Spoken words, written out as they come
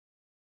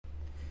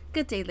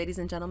Good day, ladies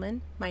and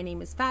gentlemen. My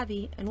name is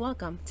Favi, and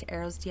welcome to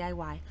Arrows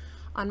DIY.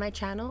 On my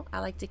channel,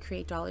 I like to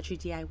create Dollar Tree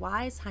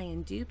DIYs,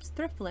 high-end dupes,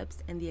 thrift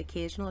flips, and the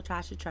occasional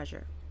trash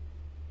treasure.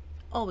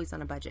 Always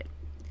on a budget.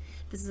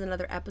 This is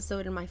another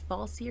episode in my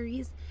fall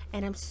series,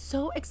 and I'm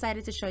so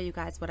excited to show you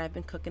guys what I've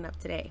been cooking up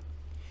today.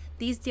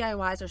 These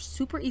DIYs are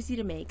super easy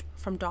to make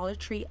from Dollar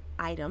Tree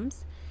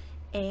items,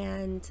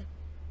 and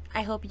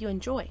I hope you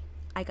enjoy.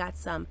 I got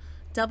some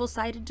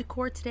double-sided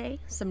decor today,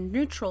 some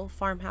neutral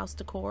farmhouse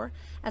decor,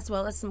 as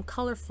well as some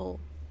colorful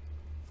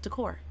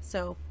decor.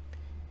 So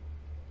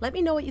let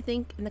me know what you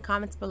think in the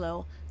comments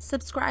below.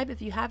 Subscribe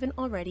if you haven't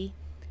already,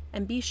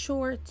 and be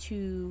sure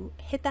to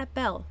hit that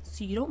bell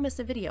so you don't miss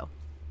a video.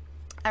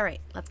 All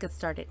right, let's get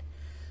started.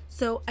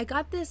 So I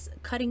got this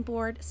cutting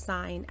board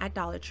sign at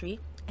Dollar Tree,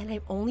 and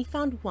I've only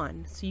found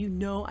one, so you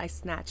know I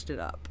snatched it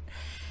up.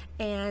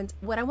 And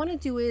what I want to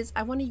do is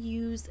I want to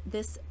use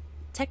this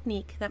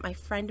technique that my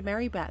friend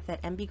MaryBeth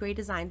at MB Gray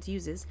Designs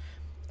uses,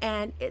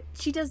 and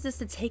she does this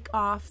to take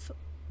off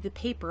the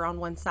paper on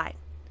one side.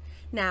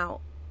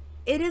 Now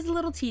it is a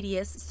little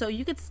tedious, so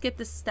you could skip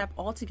this step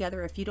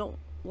altogether if you don't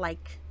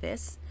like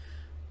this,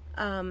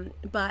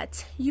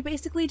 but you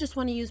basically just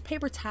want to use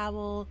paper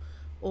towel,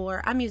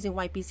 or I'm using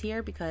wipes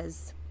here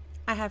because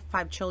I have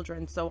 5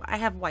 children, so I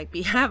have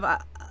wipey.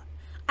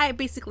 I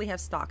basically have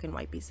stock in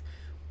wipes.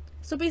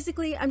 So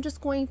basically I'm just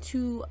going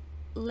to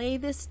lay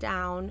this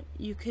down.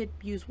 You could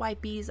use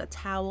wipes, a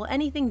towel,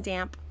 anything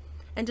damp,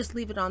 and just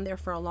leave it on there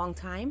for a long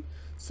time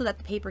so that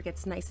the paper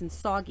gets nice and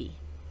soggy.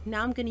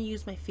 Now I'm going to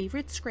use my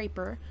favorite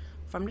scraper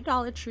from the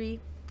Dollar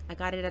Tree. I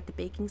got it at the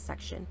baking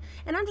section,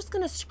 and I'm just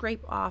going to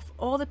scrape off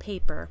all the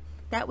paper.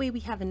 That way we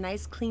have a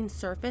nice clean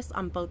surface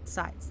on both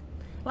sides.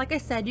 Like I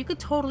said, you could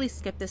totally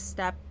skip this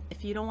step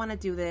if you don't want to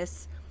do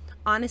this.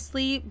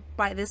 Honestly,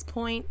 by this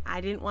point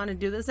I didn't want to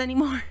do this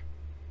anymore.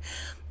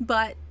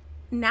 But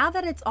now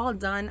that it's all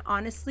done,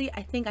 honestly,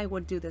 I think I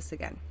would do this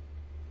again.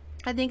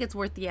 I think it's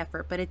worth the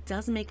effort, but it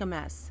does make a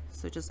mess,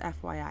 so just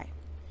FYI.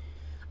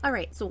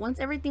 Alright, so once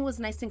everything was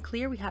nice and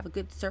clear, we have a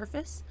good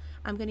surface.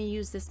 I'm going to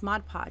use this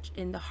Mod Podge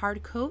in the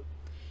hard coat,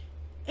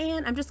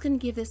 and I'm just going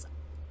to give this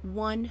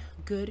one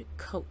good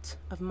coat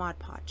of Mod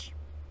Podge.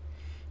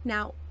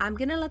 Now, I'm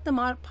going to let the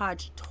Mod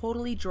Podge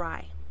totally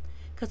dry,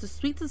 because a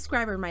sweet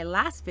subscriber in my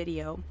last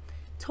video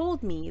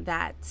told me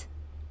that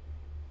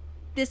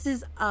this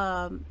is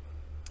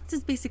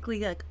basically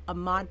like a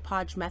Mod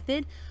Podge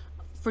method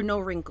for no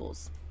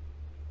wrinkles.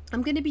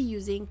 I'm going to be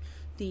using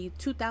the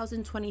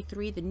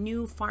 2023, the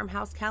new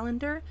Farmhouse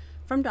calendar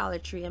from Dollar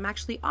Tree. I'm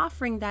actually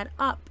offering that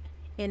up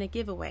in a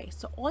giveaway.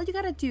 So all you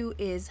got to do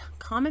is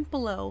comment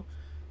below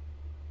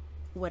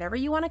whatever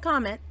you want to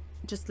comment.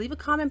 Just leave a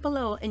comment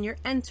below and you're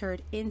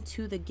entered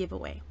into the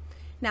giveaway.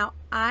 Now,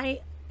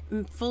 I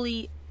am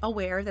fully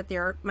aware that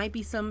there might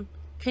be some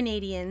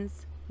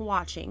Canadians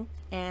watching,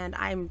 and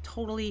I'm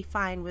totally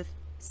fine with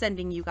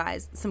sending you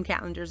guys some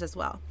calendars as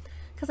well,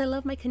 because I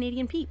love my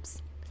Canadian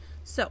peeps.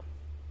 So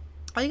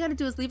all you got to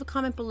do is leave a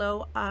comment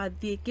below.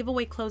 The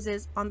giveaway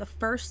closes on the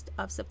 1st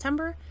of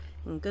September,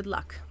 and good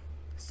luck.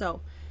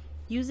 So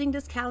using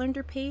this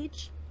calendar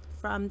page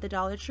from the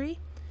Dollar Tree,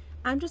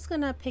 I'm just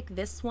gonna pick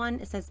this one.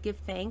 It says give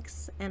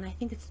thanks, and I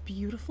think it's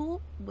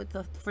beautiful with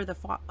for the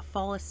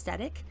fall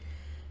aesthetic.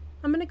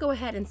 I'm gonna go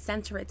ahead and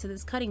center it to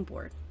this cutting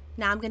board.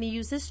 Now I'm gonna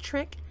use this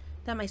trick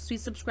that my sweet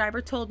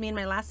subscriber told me in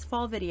my last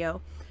fall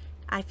video.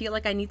 I feel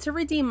like I need to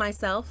redeem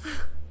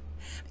myself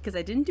because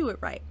I didn't do it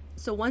right.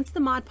 So once the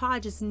Mod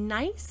Podge is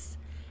nice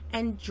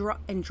and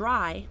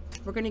dry,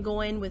 we're going to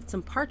go in with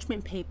some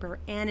parchment paper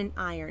and an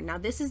iron. Now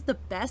this is the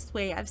best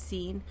way I've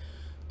seen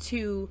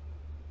to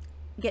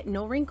get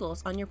no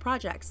wrinkles on your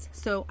projects.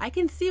 So I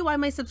can see why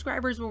my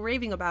subscribers were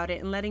raving about it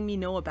and letting me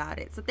know about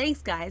it. So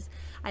thanks guys.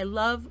 I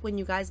love when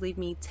you guys leave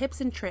me tips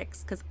and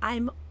tricks, because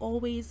I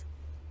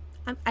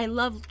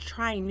love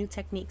trying new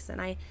techniques, and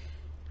I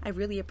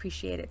really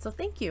appreciate it. So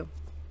thank you.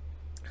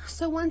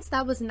 So once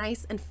that was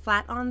nice and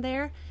flat on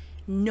there,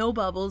 no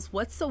bubbles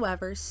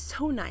whatsoever,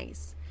 so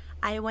nice,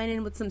 I went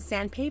in with some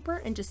sandpaper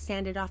and just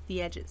sanded off the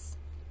edges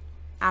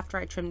after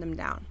I trimmed them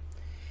down.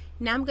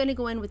 Now I'm going to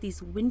go in with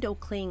these window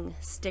cling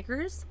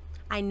stickers.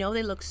 I know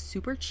they look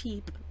super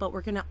cheap, but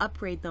we're going to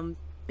upgrade them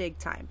big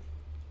time.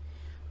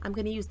 I'm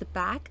going to use the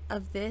back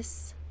of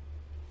this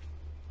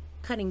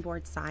cutting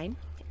board sign,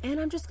 and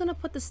I'm just going to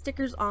put the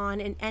stickers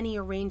on in any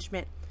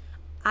arrangement.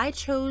 I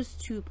chose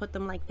to put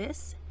them like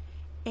this,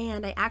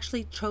 and I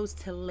actually chose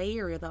to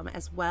layer them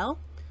as well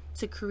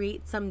to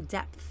create some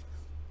depth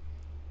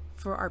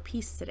for our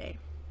piece today.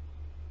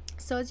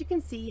 So as you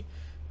can see,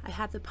 I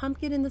have the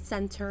pumpkin in the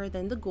center,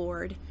 then the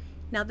gourd.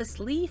 Now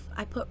this leaf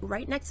I put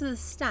right next to the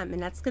stem,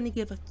 and that's going to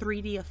give a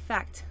 3D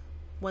effect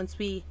once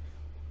we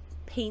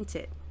paint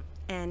it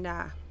and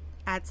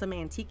add some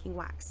antiquing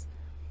wax.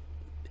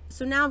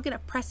 So now I'm going to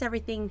press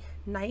everything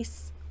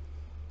nice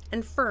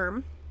and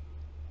firm.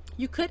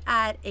 You could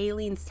add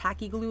Aleene's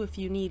tacky glue if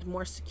you need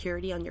more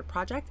security on your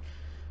project.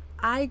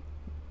 I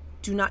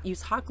do not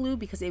use hot glue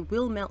because it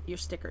will melt your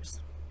stickers.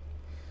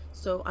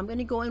 So I'm going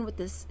to go in with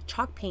this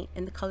chalk paint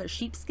in the color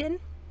sheepskin,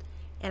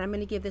 and I'm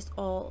going to give this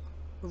all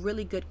a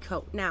really good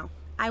coat. Now,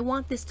 I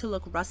want this to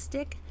look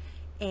rustic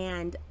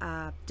and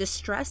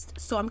distressed,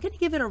 so I'm going to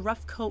give it a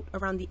rough coat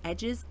around the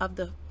edges of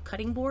the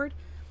cutting board.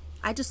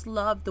 I just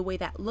love the way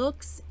that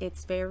looks.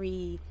 It's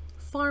very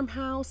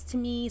farmhouse to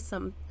me,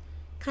 some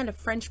kind of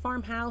French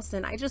farmhouse,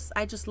 and I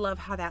just love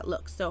how that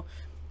looks. So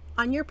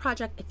on your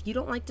project, if you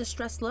don't like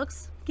distressed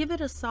looks, give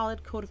it a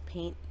solid coat of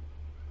paint.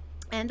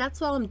 And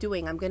that's all I'm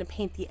doing. I'm going to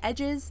paint the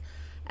edges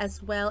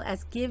as well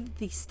as give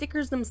the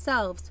stickers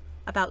themselves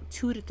about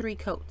 2 to 3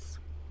 coats.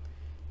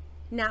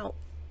 Now,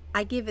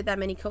 I give it that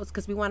many coats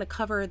because we want to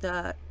cover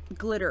the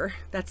glitter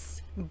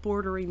that's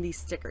bordering these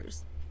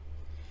stickers.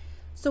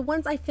 So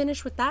once I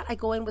finish with that, I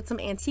go in with some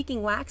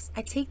antiquing wax.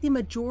 I take the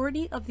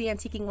majority of the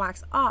antiquing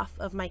wax off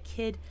of my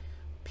kid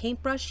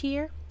paintbrush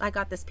here. I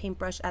got this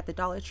paintbrush at the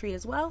Dollar Tree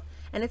as well,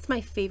 and it's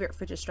my favorite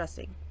for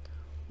distressing.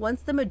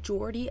 Once the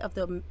majority of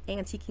the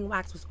antiquing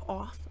wax was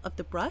off of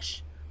the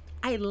brush,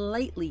 I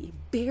lightly,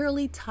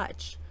 barely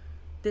touch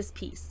this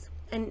piece,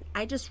 and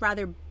I just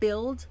rather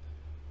build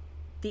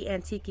the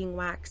antiquing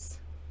wax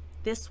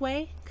this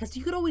way, because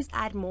you could always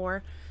add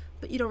more,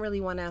 but you don't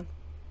really want to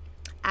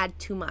add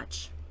too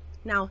much.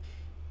 Now,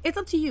 it's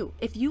up to you.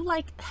 If you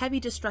like heavy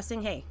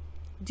distressing, hey,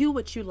 do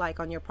what you like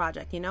on your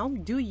project, you know,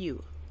 do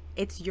you.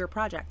 It's your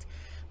project.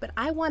 But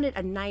I wanted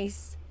a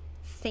nice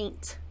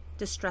faint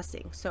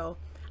distressing, so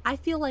I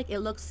feel like it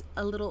looks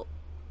a little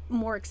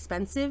more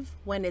expensive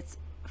when it's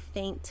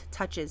faint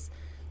touches,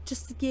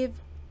 just to give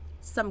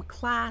some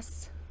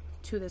class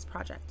to this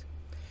project.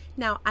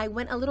 Now, I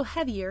went a little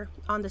heavier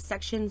on the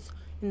sections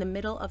in the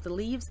middle of the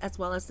leaves as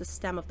well as the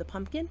stem of the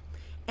pumpkin,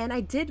 and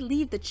I did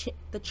leave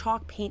the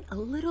chalk paint a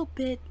little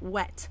bit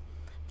wet.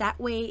 That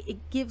way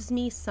it gives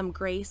me some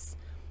grace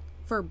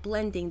for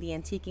blending the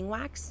antiquing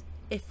wax.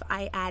 If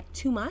I add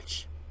too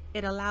much,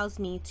 it allows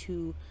me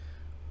to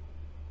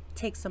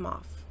take some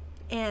off.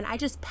 And I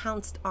just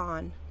pounced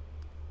on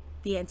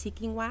the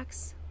antiquing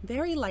wax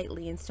very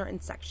lightly in certain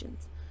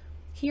sections.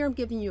 Here I'm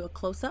giving you a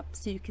close-up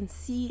so you can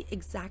see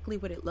exactly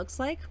what it looks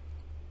like.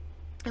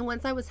 And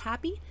once I was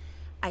happy,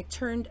 I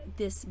turned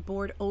this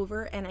board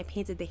over and I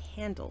painted the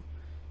handle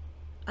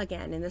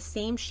again in the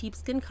same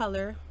sheepskin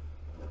color,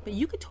 but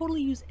you could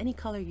totally use any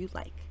color you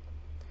like.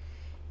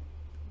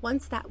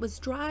 Once that was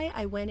dry,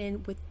 I went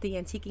in with the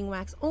antiquing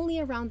wax only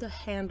around the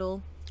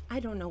handle. I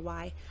don't know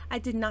why. I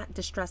did not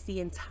distress the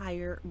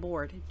entire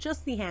board,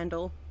 just the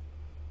handle.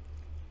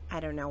 I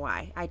don't know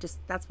why.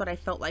 That's what I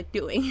felt like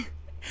doing.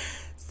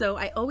 So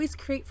I always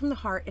create from the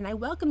heart, and I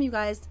welcome you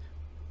guys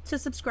to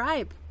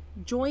subscribe.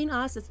 Join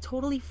us. It's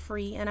totally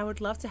free, and I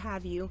would love to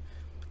have you.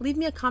 Leave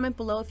me a comment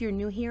below if you're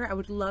new here. I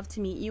would love to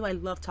meet you. I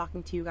love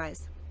talking to you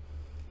guys.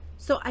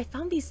 So I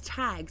found these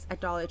tags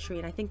at Dollar Tree,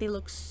 and I think they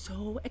look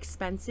so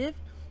expensive.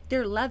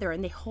 They're leather,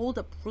 and they hold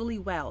up really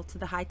well to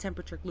the high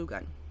temperature glue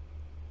gun.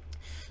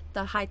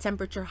 The high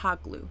temperature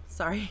hot glue,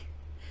 sorry.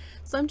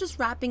 So I'm just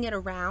wrapping it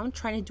around,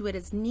 trying to do it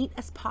as neat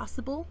as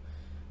possible,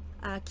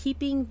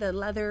 keeping the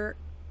leather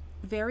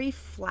very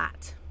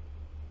flat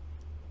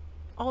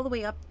all the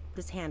way up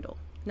this handle.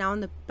 Now on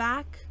the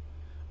back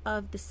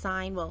of the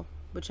sign, well,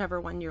 whichever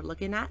one you're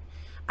looking at,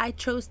 I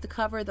chose to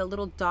cover the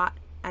little dot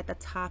at the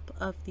top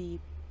of the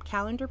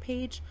calendar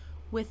page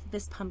with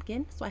this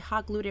pumpkin. So I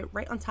hot glued it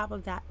right on top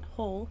of that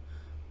hole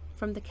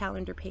from the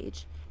calendar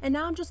page. And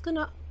now I'm just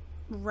gonna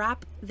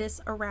wrap this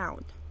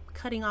around,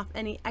 cutting off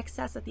any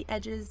excess at the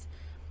edges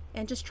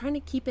and just trying to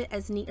keep it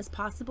as neat as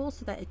possible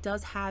so that it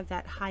does have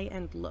that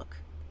high-end look.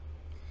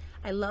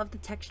 I love the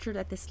texture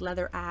that this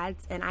leather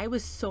adds, and I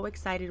was so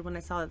excited when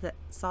I saw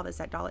this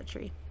at Dollar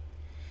Tree.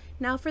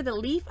 Now for the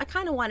leaf, I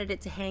kind of wanted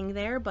it to hang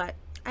there, but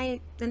I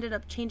ended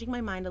up changing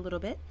my mind a little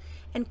bit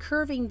and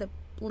curving the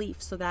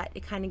leaf so that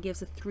it kind of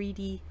gives a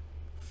 3D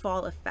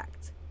fall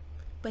effect.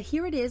 But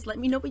here it is. Let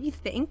me know what you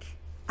think.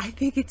 I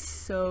think it's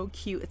so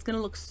cute. It's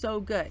gonna look so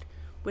good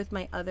with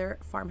my other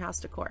farmhouse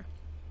decor.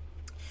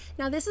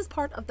 Now this is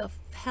part of the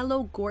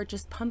Hello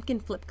Gorgeous Pumpkin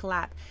Flip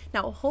collab.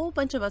 Now a whole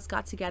bunch of us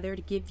got together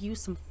to give you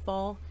some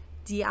fall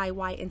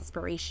DIY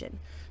inspiration.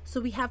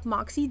 So we have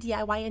Moxie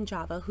DIY in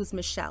Java, who's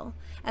Michelle,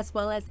 as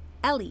well as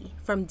Ellie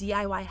from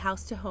DIY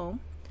House to Home.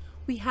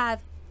 We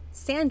have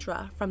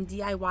Sandra from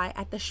DIY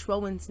at the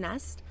Schwoen's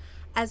Nest,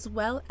 as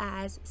well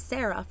as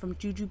Sarah from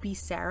Jujubee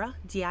Sarah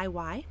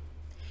DIY.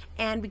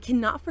 And we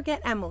cannot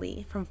forget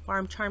Emily from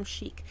Farm Charm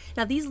Chic.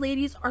 Now these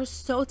ladies are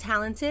so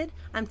talented.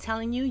 I'm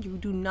telling you, you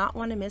do not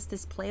want to miss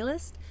this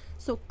playlist.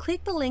 So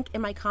click the link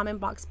in my comment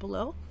box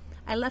below.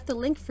 I left a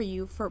link for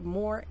you for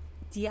more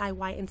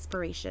DIY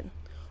inspiration.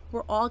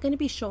 We're all going to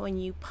be showing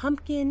you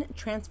pumpkin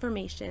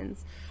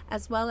transformations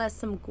as well as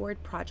some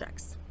gourd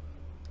projects.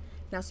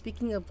 Now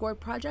speaking of gourd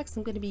projects,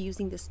 I'm going to be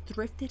using this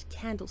thrifted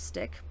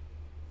candlestick,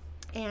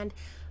 and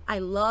I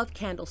love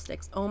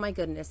candlesticks. Oh my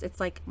goodness, it's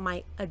like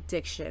my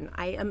addiction.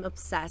 I am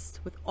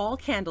obsessed with all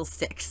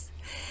candlesticks.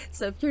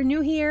 So if you're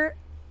new here,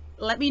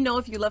 let me know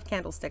if you love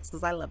candlesticks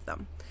because I love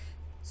them.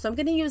 So I'm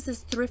going to use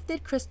this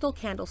thrifted crystal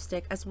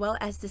candlestick as well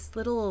as this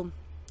little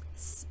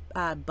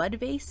bud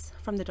vase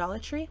from the Dollar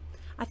Tree.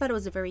 I thought it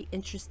was a very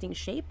interesting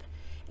shape,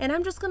 And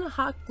I'm just going to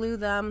hot glue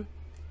them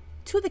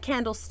to the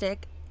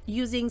candlestick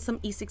using some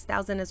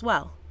E6000 as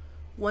well.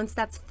 Once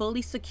that's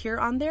fully secure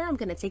on there, I'm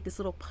going to take this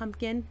little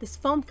pumpkin, this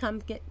foam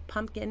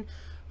pumpkin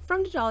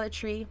from the Dollar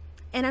Tree,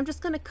 and I'm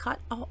just going to cut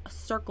a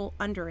circle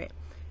under it.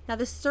 Now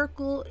this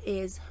circle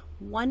is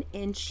 1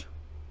 inch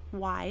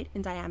wide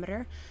in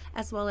diameter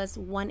as well as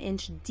 1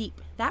 inch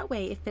deep. That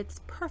way it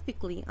fits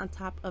perfectly on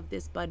top of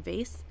this bud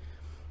vase.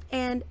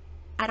 And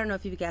I don't know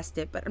if you guessed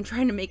it, but I'm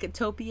trying to make a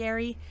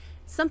topiary,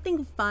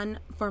 something fun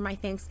for my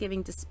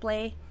Thanksgiving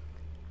display.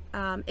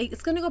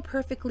 It's going to go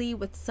perfectly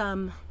with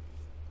some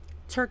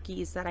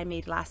turkeys that I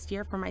made last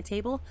year for my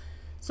table.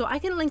 So I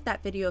can link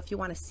that video if you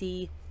want to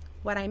see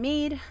what I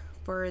made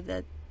for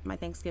my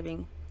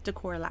Thanksgiving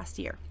decor last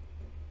year.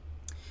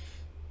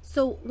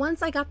 So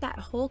once I got that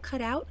hole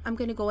cut out, I'm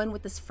going to go in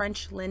with this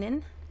French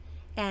linen,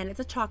 and it's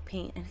a chalk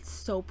paint and it's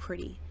so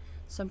pretty.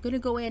 So I'm going to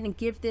go in and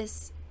give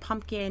this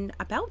pumpkin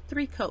about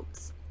 3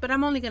 coats, but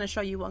I'm only going to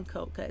show you 1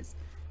 coat because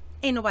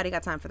ain't nobody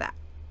got time for that.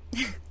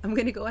 I'm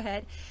going to go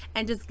ahead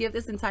and just give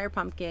this entire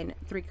pumpkin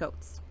 3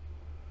 coats.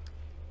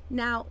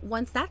 Now,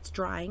 once that's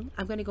drying,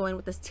 I'm going to go in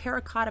with this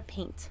terracotta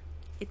paint.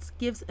 It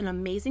gives an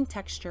amazing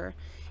texture,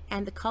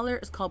 and the color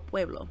is called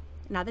Pueblo.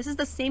 Now, this is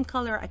the same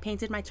color I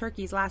painted my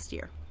turkeys last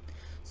year.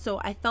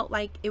 So I felt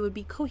like it would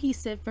be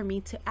cohesive for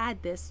me to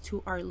add this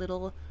to our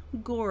little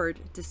gourd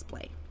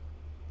display.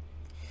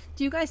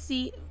 Do you guys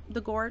see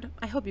the gourd?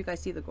 I hope you guys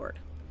see the gourd.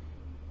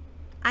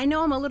 I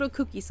know I'm a little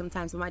kooky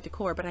sometimes with my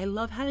decor, but I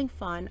love having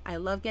fun. I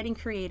love getting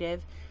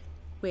creative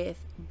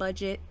with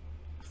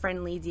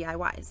budget-friendly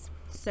DIYs.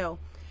 So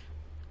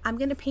I'm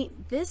going to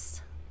paint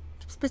this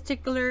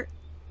particular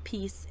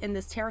piece in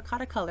this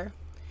terracotta color,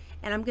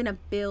 and I'm going to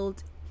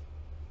build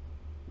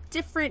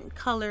different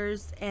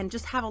colors and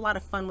just have a lot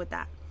of fun with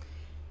that.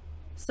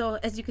 So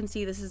as you can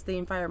see, this is the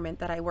environment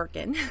that I work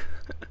in.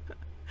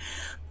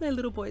 My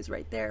little boy's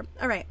right there.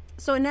 All right,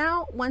 so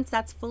now once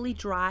that's fully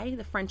dry,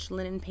 the French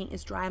linen paint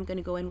is dry, I'm going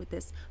to go in with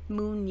this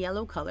moon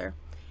yellow color,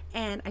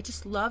 and I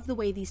just love the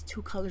way these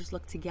 2 colors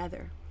look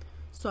together.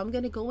 So I'm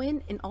going to go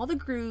in all the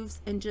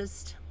grooves and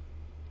just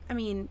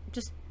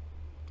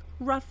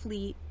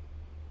roughly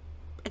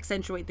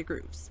accentuate the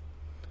grooves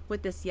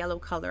with this yellow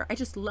color. I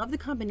just love the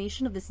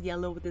combination of this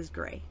yellow with this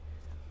gray.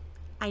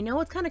 I know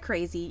it's kind of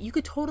crazy. You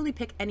could totally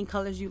pick any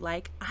colors you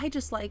like. I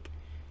just like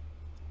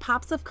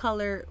pops of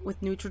color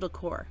with neutral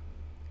decor.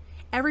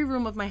 Every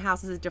room of my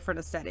house is a different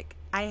aesthetic.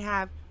 I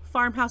have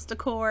farmhouse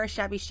decor,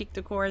 shabby chic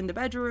decor in the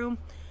bedroom,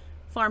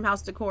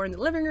 farmhouse decor in the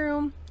living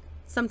room,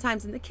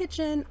 sometimes in the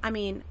kitchen. I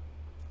mean,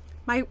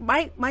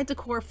 my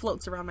decor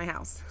floats around my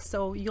house.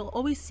 So you'll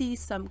always see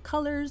some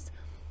colors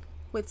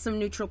with some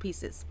neutral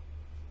pieces.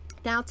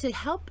 Now, to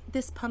help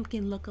this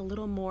pumpkin look a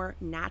little more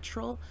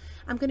natural,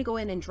 I'm going to go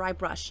in and dry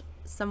brush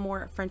some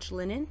more French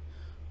linen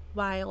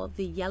while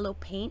the yellow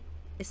paint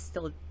is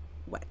still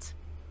wet.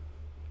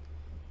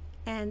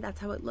 And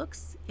that's how it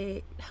looks.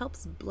 It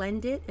helps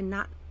blend it and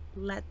not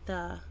let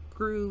the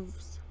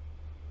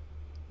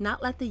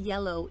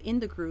yellow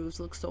in the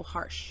grooves look so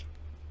harsh.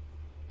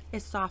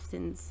 It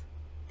softens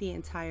the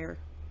entire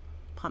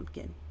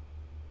pumpkin.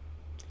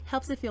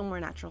 Helps it feel more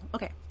natural.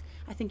 Okay,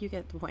 I think you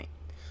get the point.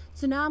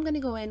 So now I'm going to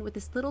go in with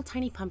this little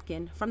tiny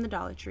pumpkin from the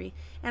Dollar Tree,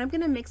 and I'm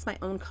going to mix my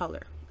own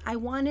color. I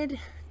wanted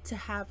to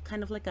have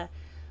kind of like a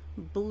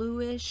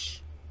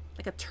bluish,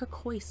 like a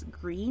turquoise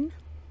green.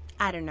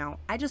 I don't know.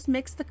 I just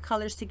mixed the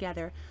colors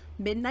together,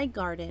 Midnight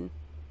Garden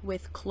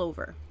with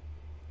clover.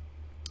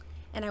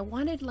 And I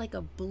wanted like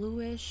a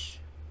bluish,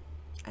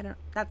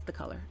 that's the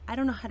color. I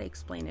don't know how to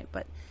explain it,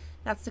 but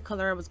that's the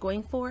color I was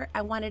going for.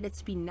 I wanted it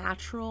to be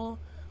natural,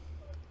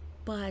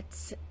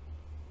 but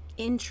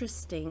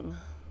interesting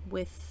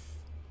with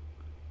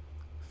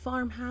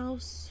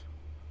farmhouse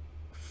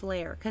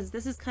flair, because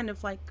this is kind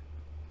of like,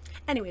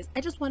 anyways,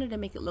 I just wanted to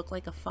make it look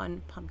like a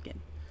fun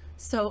pumpkin.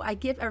 So I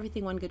give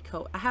everything 1 good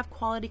coat. I have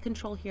quality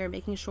control here,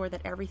 making sure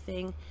that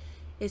everything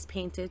is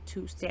painted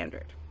to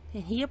standard,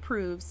 and he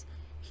approves.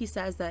 He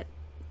says that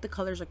the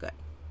colors are good.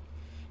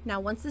 Now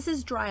once this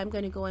is dry, I'm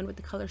going to go in with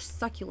the color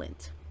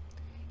Succulent.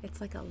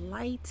 It's like a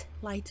light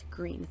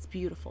green. It's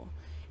beautiful,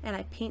 and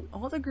I paint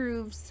all the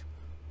grooves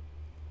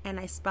and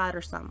I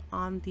spatter some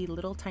on the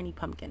little tiny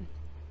pumpkin.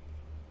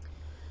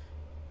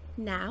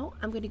 Now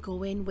I'm going to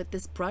go in with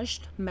this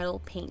brushed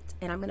metal paint,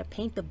 and I'm going to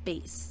paint the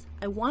base.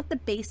 I want the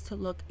base to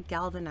look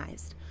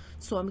galvanized,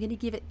 so I'm going to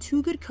give it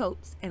 2 good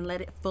coats and let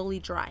it fully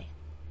dry.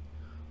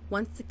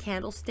 Once the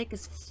candlestick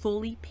is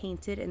fully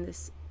painted in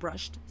this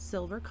brushed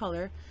silver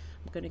color,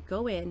 I'm going to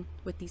go in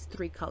with these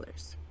 3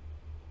 colors.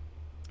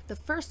 The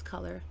first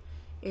color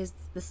is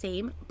the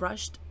same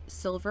brushed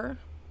silver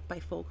by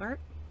Folgart.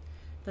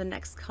 The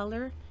next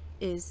color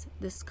is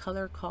this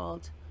color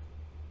called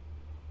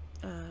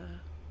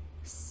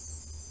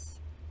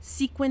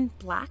Sequin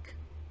Black.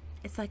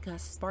 It's like a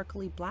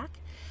sparkly black.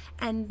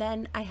 And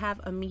then I have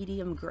a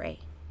medium gray.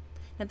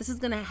 Now this is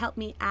going to help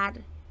me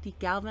add the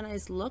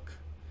galvanized look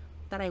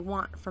that I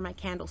want for my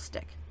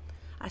candlestick.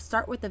 I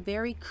start with a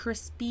very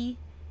crispy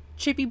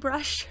chippy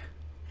brush.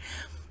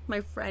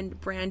 My friend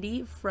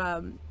Brandi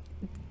from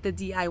the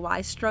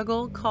DIY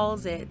struggle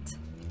calls it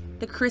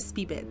the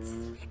crispy bits.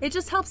 It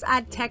just helps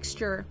add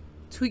texture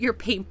to your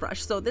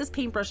paintbrush. So this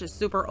paintbrush is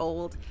super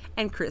old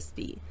and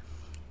crispy,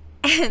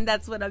 and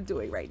that's what I'm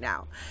doing right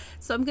now.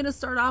 So I'm gonna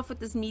start off with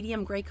this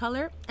medium gray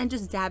color and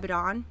just dab it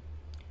on.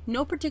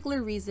 No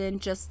particular reason,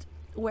 just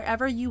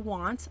wherever you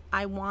want.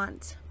 I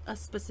want a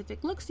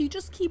specific look, so you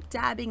just keep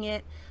dabbing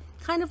it,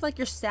 kind of like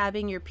you're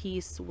stabbing your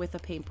piece with a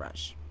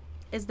paintbrush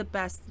is the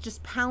best.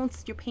 Just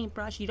pounce your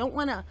paintbrush. You don't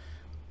want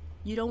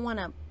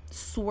to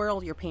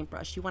swirl your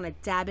paintbrush. You want to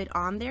dab it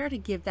on there to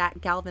give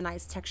that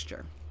galvanized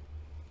texture.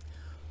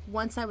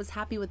 Once I was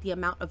happy with the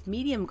amount of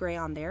medium gray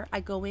on there, I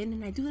go in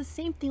and I do the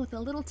same thing with a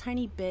little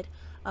tiny bit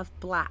of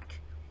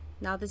black.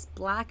 Now this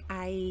black,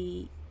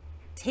 I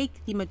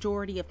take the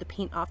majority of the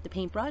paint off the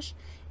paintbrush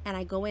and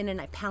I go in and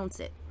I pounce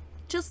it,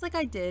 just like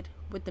I did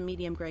with the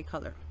medium gray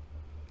color.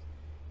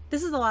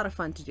 This is a lot of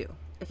fun to do.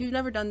 If you've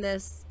never done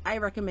this, I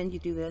recommend you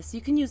do this.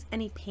 You can use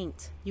any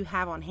paint you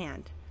have on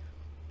hand,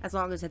 as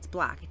long as it's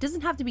black. It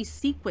doesn't have to be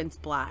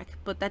sequenced black,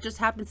 but that just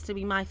happens to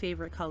be my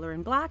favorite color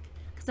in black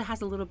because it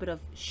has a little bit of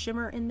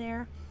shimmer in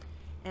there,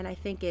 and I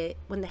think it,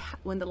 when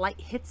the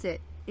light hits it,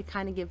 it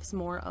kind of gives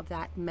more of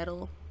that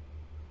metal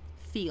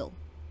feel,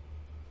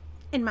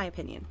 in my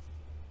opinion.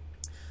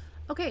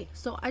 Okay,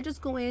 so I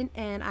just go in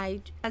and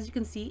as you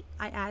can see,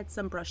 I add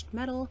some brushed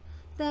metal,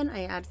 then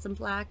I add some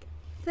black,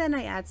 then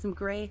I add some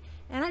gray,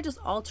 and I just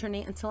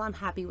alternate until I'm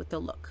happy with the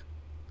look.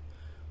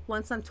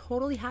 Once I'm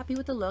totally happy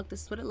with the look,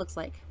 this is what it looks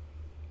like.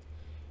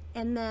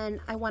 And then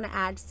I want to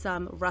add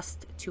some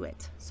rust to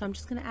it. So I'm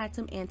just going to add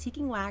some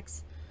antiquing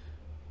wax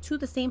to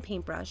the same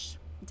paintbrush,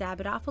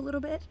 dab it off a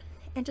little bit,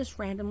 and just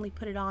randomly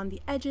put it on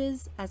the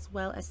edges as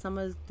well as some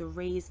of the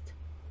raised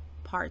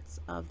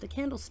parts of the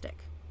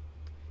candlestick.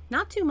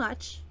 Not too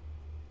much,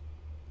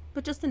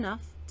 but just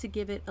enough to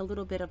give it a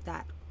little bit of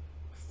that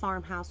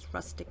farmhouse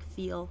rustic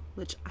feel,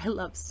 which I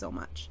love so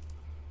much.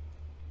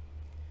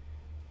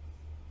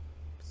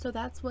 So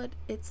that's what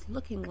it's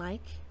looking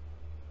like.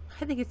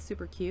 I think it's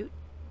super cute,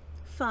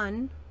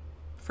 fun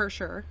for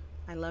sure.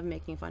 I love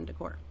making fun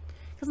decor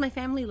because my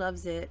family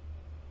loves it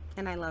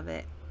and I love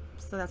it,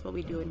 so that's what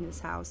we do in this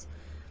house.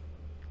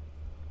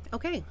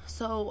 Okay,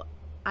 so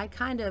I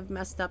kind of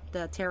messed up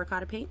the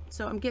terracotta paint,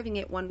 so I'm giving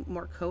it one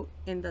more coat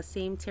in the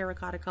same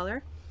terracotta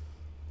color,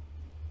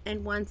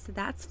 and once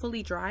that's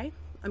fully dry,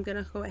 I'm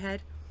gonna go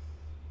ahead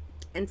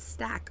and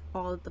stack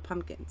all of the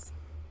pumpkins.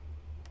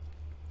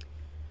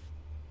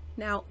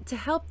 Now, to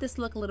help this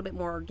look a little bit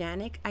more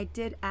organic, I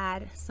did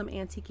add some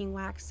antiquing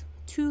wax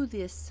to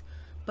this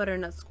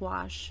butternut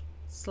squash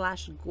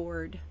 /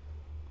 gourd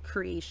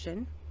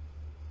creation.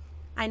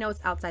 I know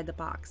it's outside the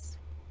box,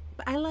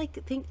 but I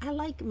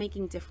like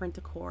making different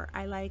decor.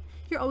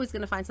 You're always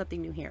gonna find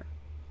something new here,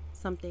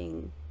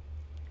 something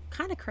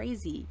kind of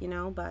crazy, you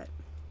know, but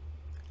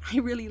I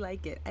really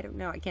like it. I don't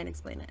know, I can't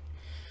explain it.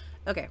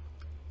 Okay,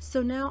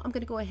 so now I'm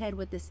gonna go ahead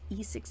with this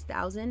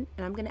E6000 and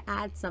I'm gonna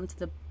add some to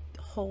the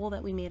hole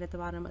that we made at the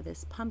bottom of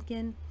this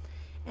pumpkin,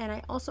 and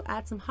I also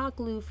add some hot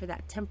glue for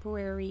that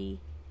temporary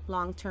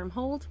long-term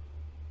hold,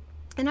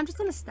 and I'm just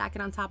gonna stack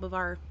it on top of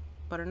our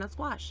butternut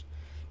squash.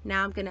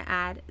 Now I'm gonna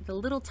add the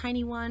little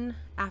tiny one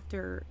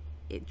after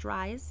it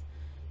dries.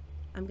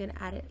 I'm gonna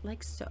add it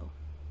like so.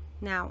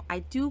 Now I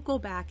do go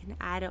back and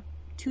add a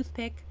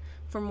toothpick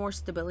for more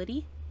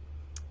stability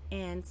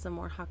and some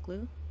more hot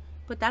glue,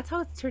 but that's how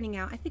it's turning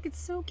out. I think it's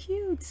so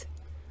cute.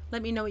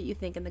 Let me know what you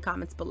think in the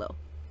comments below.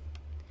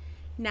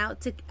 Now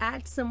to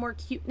add some more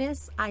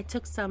cuteness, I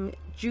took some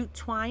jute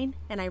twine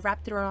and I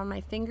wrapped it around my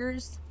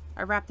fingers.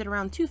 I wrapped it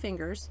around 2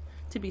 fingers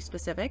to be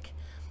specific,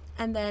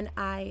 and then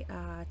I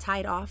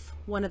tied off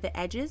one of the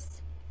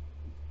edges.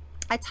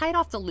 I tied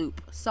off the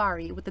loop,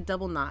 sorry, with the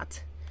double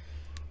knot.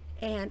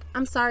 And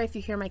I'm sorry if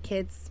you hear my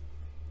kids.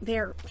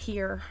 They're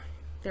here.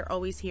 They're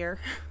always here.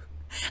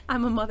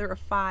 I'm a mother of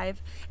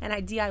 5 and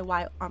I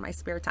DIY on my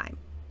spare time.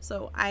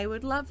 So I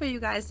would love for you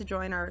guys to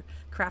join our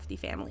crafty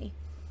family.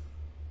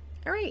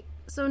 All right,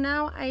 so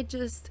now I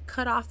just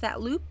cut off that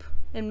loop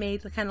and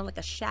made kind of like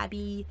a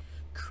shabby,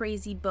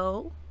 crazy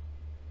bow.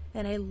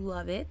 And I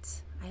love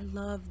it. I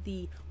love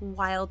the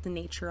wild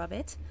nature of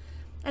it.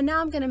 And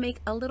now I'm gonna make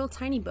a little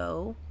tiny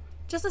bow,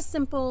 just a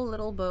simple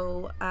little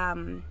bow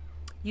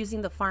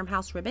using the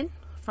Farmhouse ribbon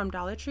from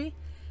Dollar Tree.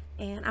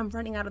 And I'm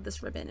running out of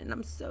this ribbon and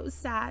I'm so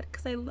sad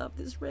because I love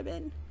this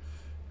ribbon.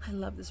 I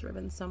love this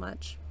ribbon so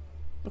much.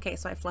 Okay,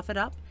 so I fluff it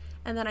up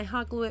and then I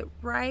hot glue it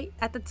right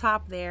at the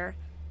top there,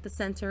 the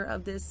center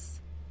of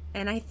this,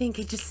 and I think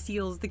it just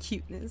seals the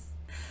cuteness.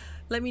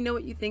 Let me know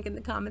what you think in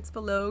the comments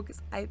below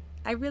because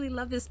I really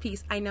love this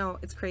piece. I know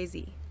it's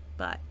crazy,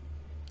 but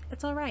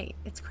it's all right.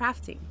 It's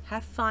crafting.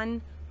 Have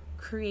fun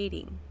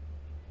creating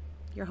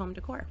your home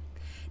decor.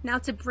 Now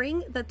to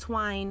bring the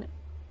twine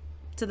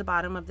to the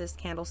bottom of this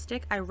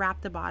candlestick, I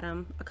wrap the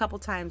bottom a couple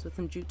times with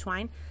some jute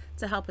twine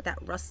to help with that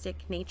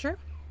rustic nature.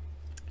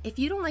 If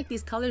you don't like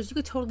these colors, you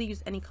could totally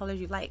use any colors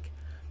you like,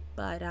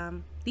 but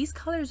these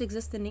colors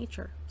exist in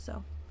nature,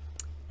 so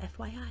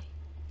FYI.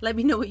 Let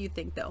me know what you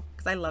think though,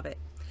 because I love it.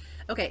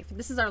 Okay,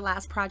 this is our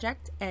last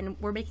project and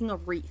we're making a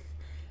wreath.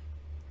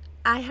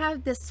 I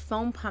have this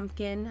foam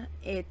pumpkin.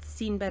 It's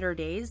seen better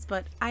days,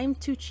 but I'm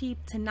too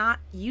cheap to not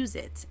use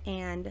it.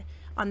 And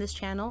on this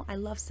channel, I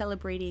love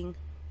celebrating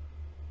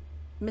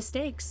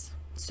mistakes.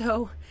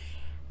 So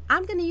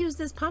I'm going to use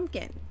this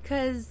pumpkin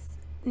because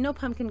no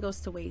pumpkin goes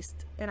to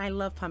waste. And I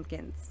love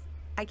pumpkins.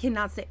 I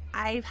cannot say,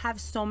 I have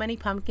so many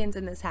pumpkins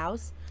in this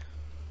house.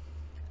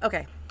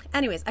 Okay.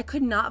 Anyways, I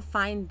could not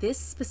find this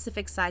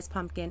specific size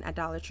pumpkin at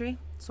Dollar Tree.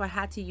 So I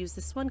had to use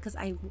this one because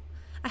I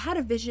had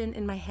a vision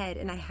in my head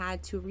and I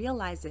had to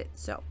realize it.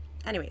 So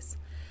anyways,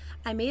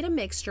 I made a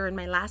mixture in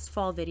my last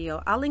fall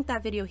video. I'll link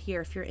that video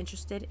here if you're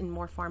interested in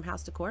more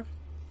farmhouse decor.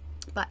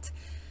 But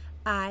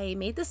I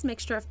made this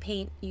mixture of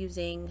paint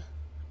using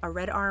a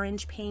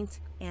red-orange paint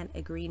and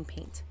a green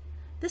paint.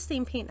 The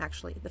same paint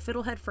actually, the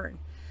fiddlehead fern.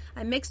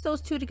 I mixed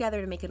those two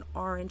together to make an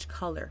orange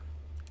color.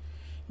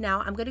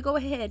 Now I'm going to go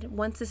ahead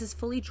once this is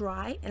fully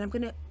dry and I'm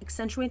going to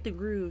accentuate the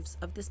grooves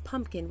of this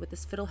pumpkin with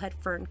this fiddlehead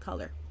fern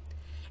color.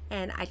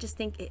 And I just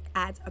think it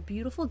adds a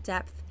beautiful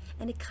depth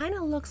and it kind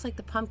of looks like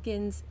the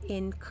pumpkins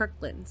in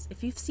Kirkland's.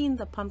 If you've seen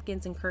the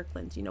pumpkins in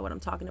Kirkland's, you know what I'm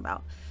talking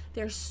about.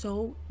 They're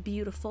so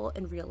beautiful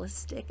and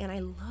realistic and I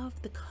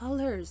love the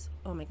colors.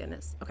 Oh my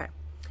goodness. Okay.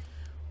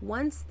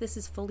 Once this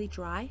is fully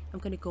dry, I'm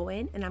going to go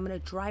in and I'm going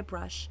to dry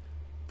brush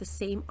the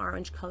same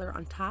orange color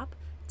on top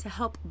to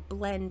help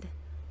blend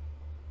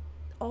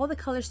all the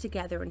colors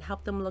together and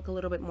help them look a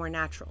little bit more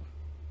natural.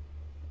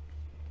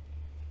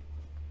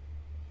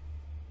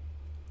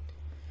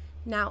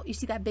 Now you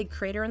see that big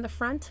crater in the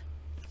front?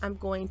 I'm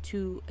going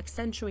to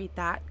accentuate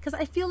that because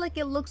I feel like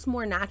it looks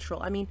more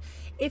natural. I mean,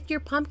 if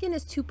your pumpkin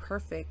is too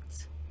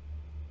perfect,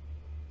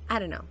 I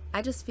don't know.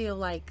 I just feel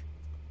like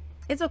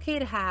it's okay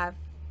to have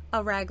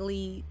a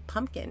raggedy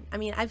pumpkin. I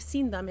mean, I've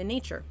seen them in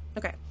nature.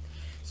 Okay,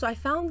 so I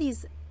found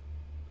these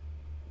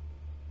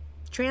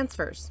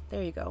transfers.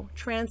 There you go.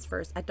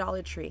 Transfers at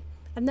Dollar Tree.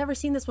 I've never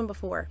seen this one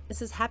before. It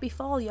says happy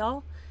fall,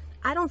 y'all.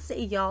 I don't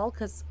say y'all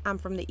because I'm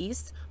from the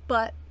East,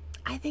 but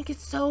I think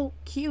it's so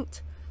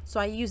cute. So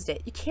I used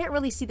it. You can't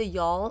really see the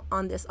y'all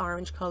on this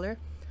orange color,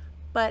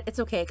 but it's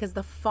okay because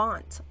the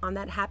font on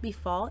that happy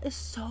fall is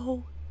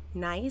so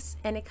nice.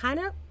 And it kind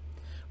of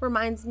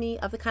reminds me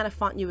of the kind of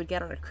font you would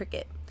get on a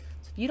Cricut.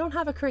 So if you don't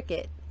have a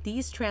Cricut,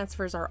 these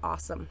transfers are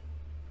awesome.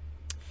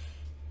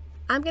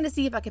 I'm going to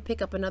see if I can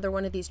pick up another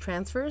one of these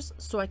transfers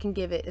so I can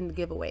give it in the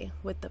giveaway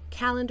with the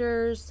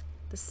calendars,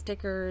 the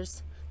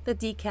stickers, the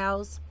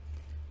decals.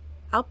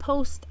 I'll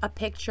post a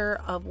picture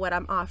of what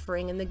I'm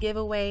offering in the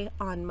giveaway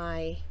on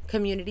my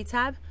community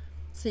tab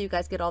so you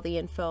guys get all the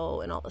info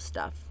and all the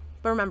stuff.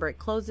 But remember, it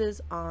closes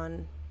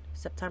on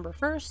September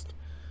 1st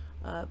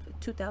of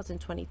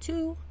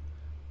 2022.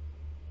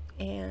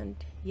 And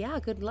yeah,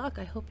 good luck.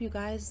 I hope you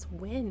guys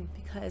win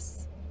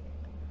because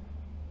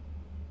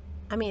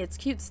I mean, it's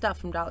cute stuff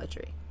from Dollar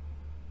Tree.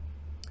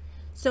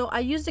 So I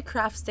used a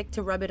craft stick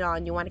to rub it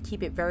on. You want to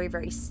keep it very,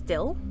 very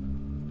still.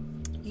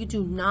 You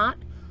do not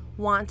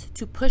want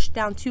to push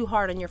down too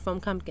hard on your foam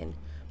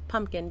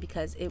pumpkin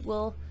because it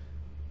will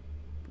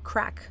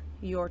crack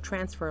your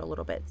transfer a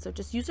little bit. So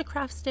just use a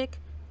craft stick.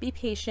 Be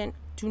patient.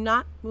 Do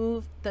not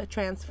move the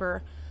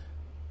transfer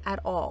at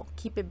all.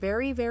 Keep it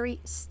very, very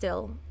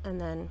still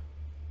and then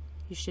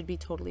you should be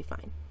totally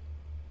fine.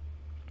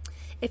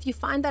 If you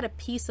find that a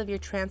piece of your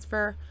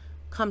transfer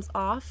comes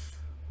off,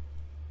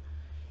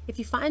 if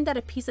you find that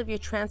a piece of your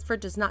transfer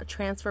does not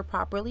transfer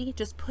properly,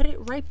 just put it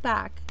right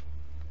back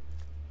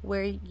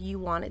where you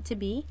want it to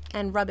be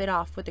and rub it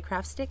off with the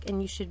craft stick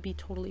and you should be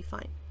totally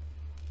fine.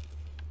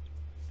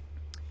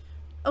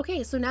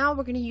 Okay, so now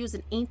we're going to use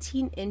an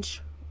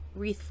 18-inch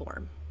wreath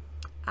form.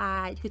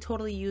 You could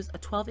totally use a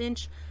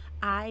 12-inch.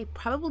 I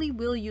probably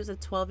will use a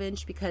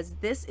 12-inch because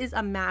this is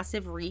a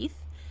massive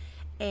wreath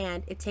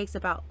and it takes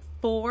about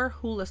 4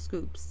 hula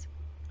scoops.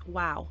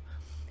 Wow.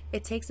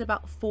 It takes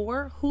about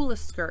 4 hula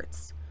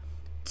skirts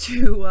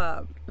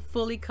to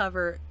fully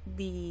cover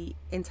the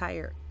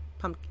entire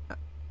pumpkin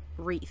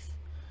wreath.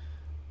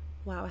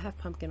 Wow, I have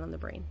pumpkin on the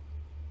brain.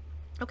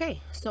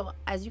 Okay, so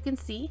as you can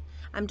see,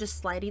 I'm just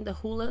sliding the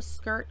hula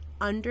skirt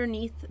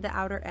underneath the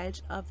outer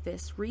edge of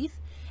this wreath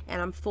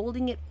and I'm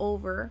folding it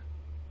over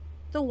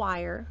the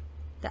wire,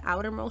 the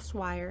outermost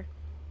wire,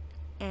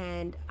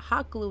 and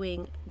hot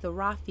gluing the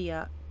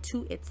raffia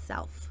to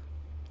itself.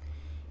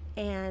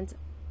 And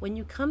when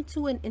you come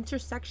to an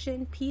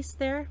intersection piece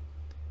there,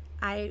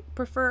 I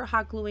prefer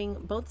hot gluing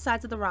both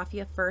sides of the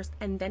raffia first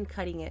and then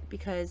cutting it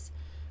because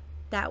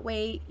that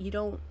way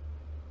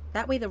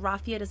the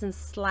raffia doesn't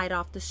slide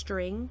off the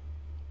string.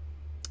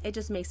 It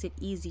just makes it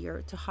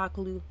easier to hot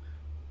glue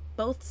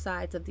both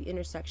sides of the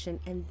intersection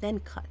and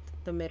then cut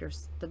the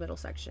middle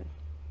section.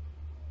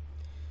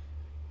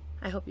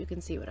 I hope you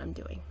can see what I'm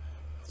doing.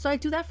 So I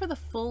do that for the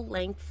full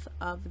length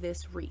of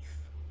this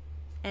wreath.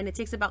 And it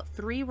takes about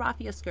 3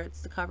 raffia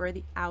skirts to cover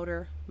the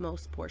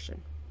outermost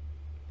portion.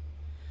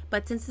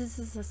 But since this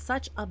is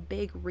such a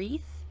big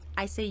wreath,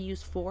 I say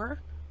use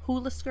 4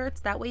 hula skirts.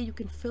 That way you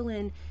can fill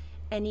in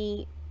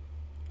any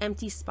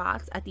empty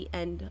spots at the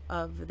end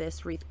of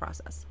this wreath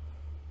process.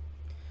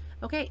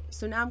 Okay,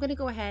 so now I'm going to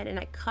go ahead and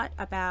I cut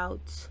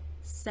about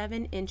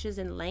 7 inches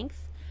in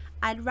length.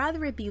 I'd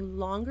rather it be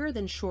longer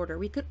than shorter.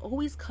 We could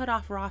always cut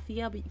off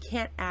raffia, but you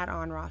can't add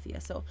on raffia.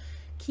 So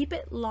keep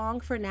it long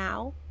for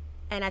now,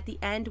 and at the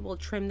end we'll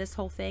trim this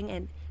whole thing.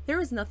 And there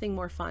is nothing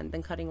more fun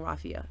than cutting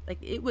raffia. Like,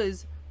 it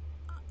was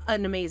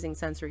an amazing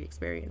sensory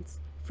experience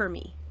for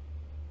me.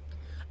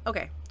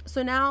 Okay,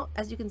 so now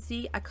as you can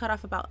see, I cut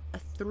off about a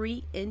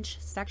 3-inch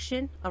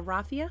section of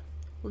raffia,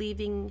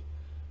 leaving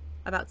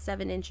about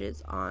 7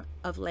 inches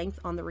of length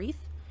on the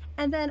wreath.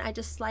 And then I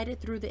just slide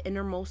it through the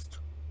innermost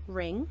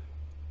ring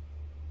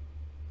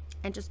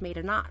and just made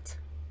a knot.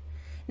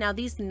 Now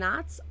these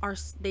knots are,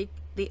 they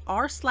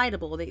are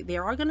slidable. They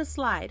are going to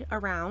slide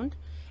around,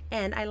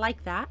 and I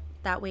like that.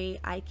 That way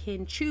I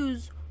can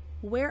choose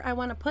where I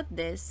want to put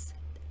this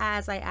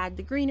as I add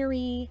the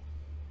greenery,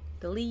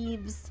 the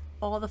leaves,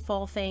 all the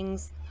fall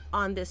things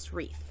on this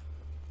wreath.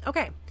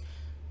 Okay,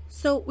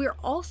 so we're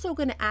also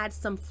going to add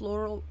some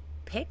floral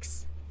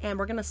picks, and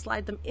we're going to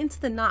slide them into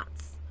the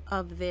knots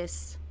of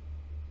this.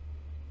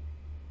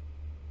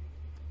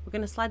 We're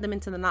going to slide them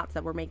into the knots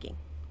that we're making.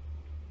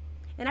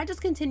 And I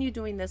just continue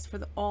doing this for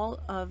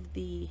all of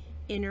the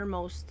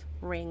innermost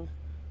ring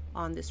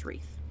on this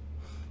wreath.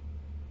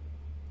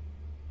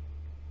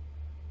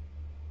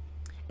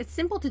 It's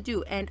simple to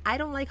do, and I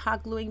don't like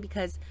hot gluing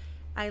because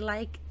I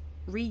like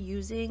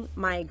reusing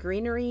my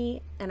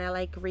greenery, and I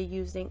like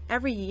reusing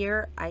every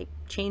year. I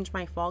change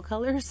my fall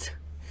colors.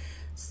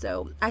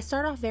 So I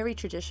start off very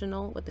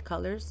traditional with the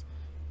colors,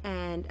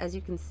 and as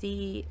you can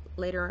see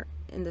later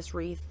in this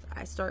wreath,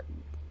 I start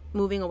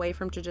moving away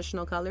from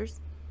traditional colors.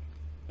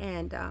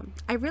 And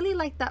I really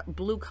like that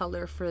blue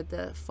color for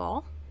the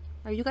fall.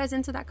 Are you guys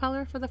into that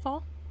color for the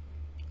fall?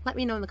 Let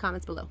me know in the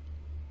comments below.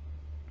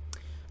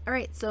 All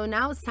right, so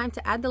now it's time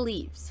to add the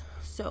leaves.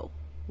 So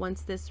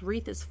once this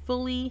wreath is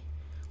fully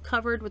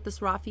covered with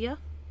this raffia,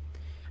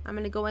 I'm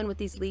going to go in with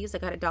these leaves I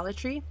got at Dollar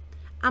Tree.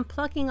 I'm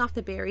plucking off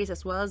the berries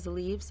as well as the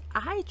leaves.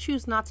 I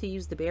choose not to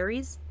use the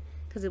berries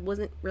because it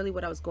wasn't really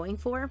what I was going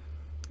for.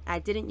 I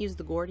didn't use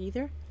the gourd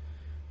either,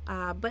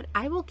 but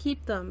I will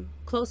keep them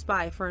close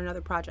by for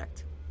another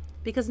project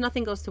because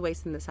nothing goes to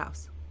waste in this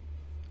house.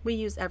 We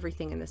use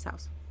everything in this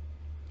house.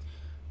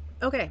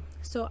 Okay,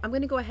 so I'm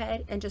going to go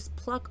ahead and just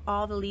pluck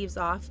all the leaves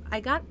off. I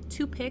got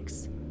 2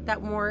 picks that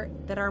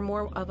are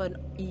more of a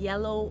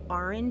yellow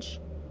orange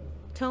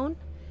tone,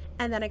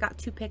 and then I got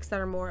 2 picks that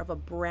are more of a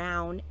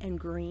brown and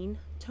green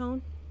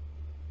tone,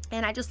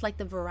 and I just like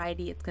the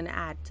variety it's going to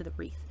add to the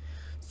wreath.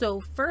 So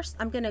first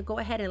I'm going to go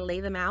ahead and lay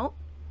them out,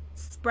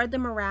 spread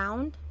them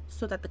around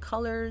so that the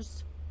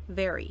colors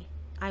vary.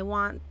 I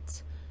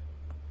want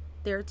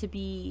there to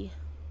be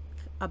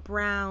a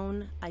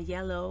brown, a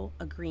yellow,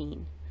 a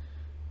green.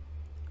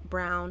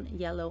 Brown,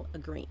 yellow, a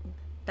green.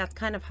 That's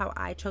kind of how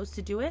I chose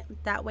to do it.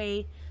 That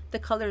way the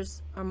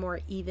colors are more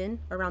even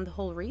around the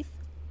whole wreath.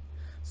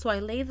 So I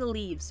lay the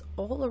leaves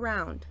all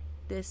around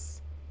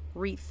this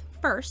wreath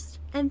first,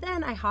 and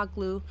then I hot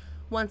glue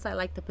once I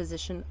like the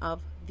position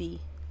of the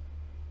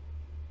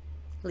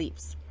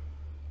leaves.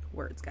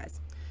 Words,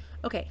 guys.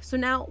 Okay, so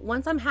now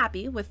once I'm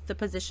happy with the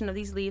position of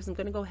these leaves, I'm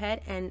going to go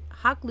ahead and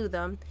hot glue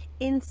them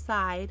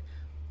inside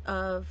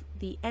of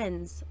the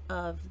ends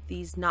of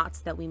these knots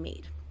that we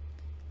made,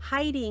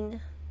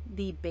 hiding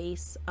the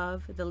base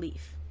of the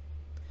leaf.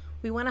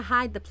 We want to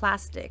hide the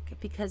plastic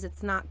because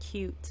it's not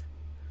cute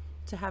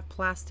to have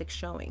plastic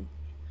showing.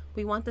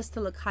 We want this to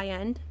look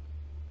high-end,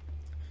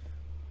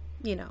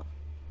 you know,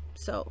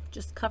 so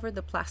just cover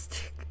the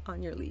plastic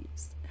on your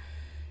leaves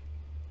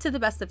to the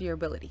best of your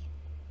ability.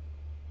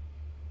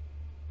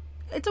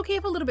 It's okay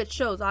if a little bit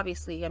shows,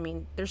 obviously. I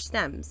mean, there's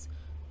stems.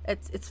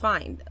 It's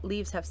fine.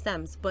 Leaves have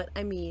stems, but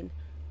I mean,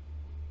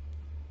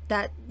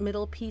 that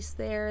middle piece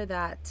there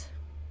that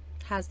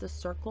has the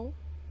circle,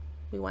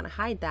 we want to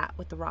hide that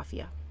with the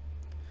raffia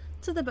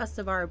to the best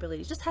of our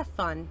ability. Just have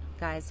fun,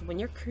 guys. When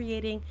you're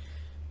creating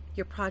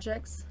your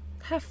projects,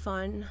 have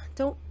fun.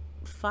 Don't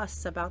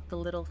fuss about the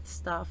little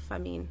stuff. I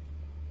mean,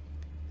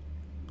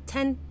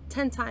 10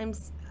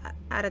 times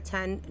out of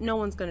 10, no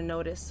one's going to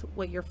notice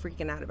what you're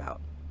freaking out about.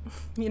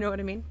 You know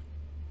what I mean?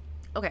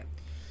 Okay,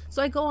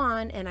 so I go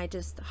on and I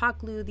just hot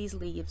glue these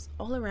leaves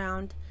all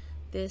around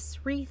this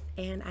wreath,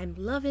 and I'm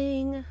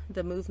loving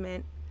the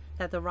movement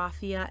that the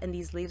raffia and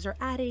these leaves are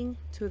adding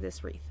to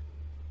this wreath.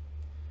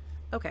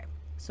 Okay,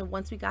 so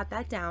once we got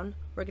that down,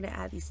 we're going to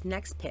add these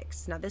next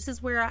picks. Now this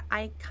is where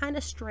I kind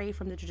of stray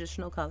from the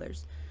traditional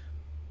colors,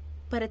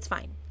 but it's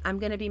fine. I'm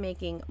going to be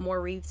making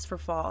more wreaths for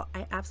fall.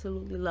 I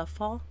absolutely love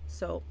fall,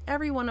 so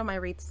every one of my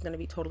wreaths is going to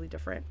be totally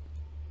different.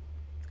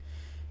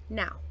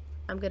 Now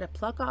I'm going to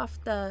pluck off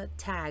the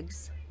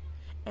tags,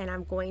 and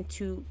I'm going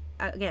to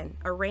again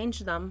arrange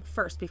them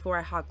first before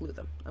I hot glue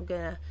them.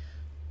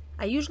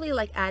 I usually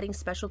like adding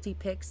specialty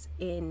picks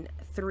in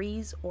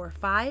 3s or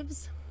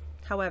 5s.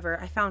 However,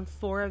 I found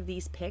 4 of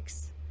these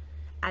picks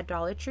at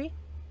Dollar Tree.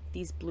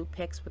 These blue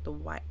picks with the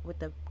white, with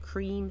the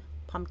cream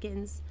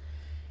pumpkins.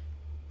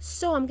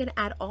 So I'm going to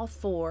add all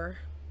 4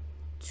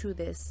 to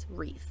this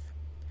wreath.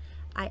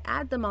 I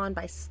add them on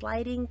by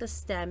sliding the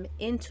stem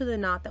into the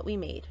knot that we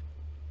made.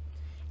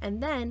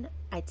 And then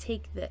I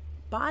take the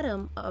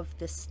bottom of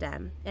the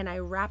stem and I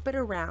wrap it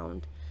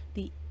around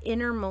the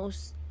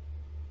innermost,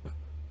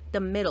 the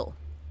middle.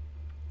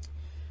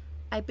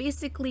 I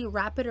basically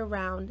wrap it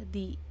around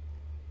the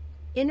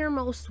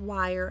innermost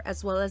wire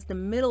as well as the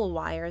middle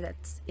wire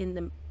that's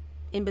in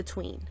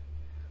between.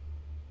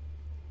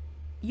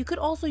 You could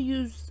also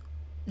use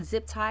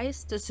zip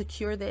ties to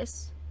secure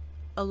this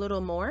a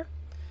little more,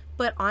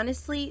 but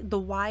honestly the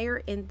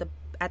wire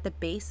at the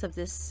base of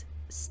this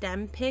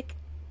stem pick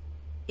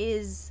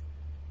is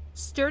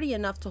sturdy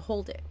enough to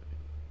hold it.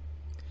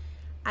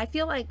 I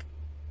feel like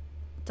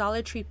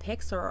Dollar Tree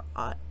picks are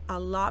a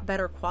lot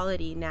better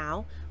quality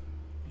now,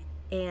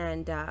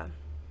 and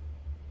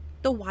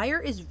the wire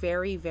is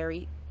very,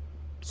 very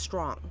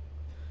strong.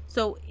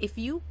 So if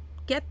you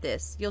get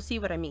this, you'll see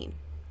what I mean.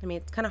 I mean,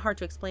 it's kind of hard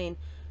to explain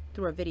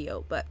through a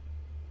video, but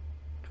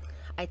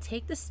I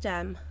take the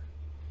stem,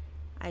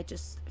 I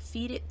just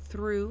feed it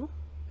through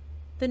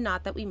the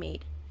knot that we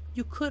made.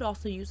 You could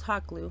also use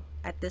hot glue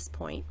at this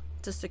point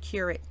to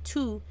secure it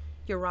to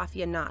your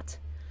raffia knot.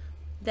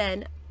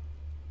 Then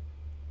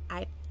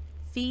I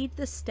feed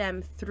the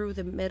stem through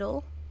the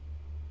middle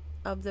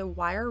of the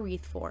wire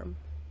wreath form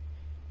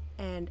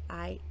and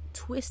I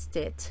twist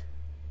it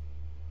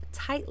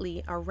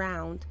tightly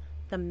around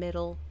the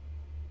middle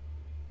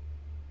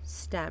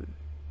stem,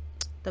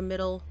 the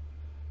middle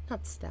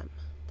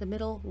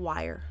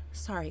wire.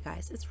 Sorry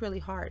guys, it's really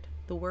hard.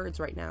 The words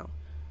right now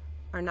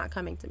are not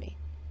coming to me.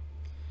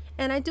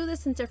 And I do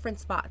this in different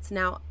spots.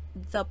 Now,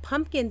 the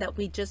pumpkin that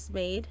we just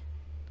made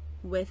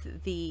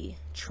with the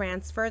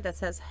transfer that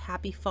says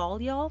Happy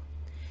Fall, y'all,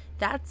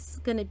 that's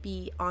gonna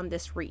be on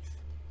this wreath.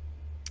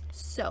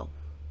 So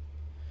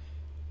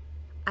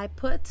I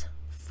put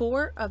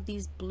 4 of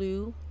these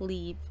blue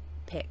leaf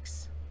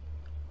picks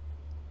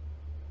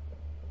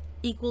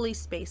equally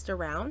spaced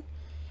around,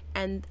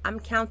 and I'm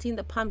counting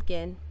the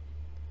pumpkin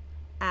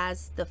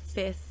as the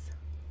 5th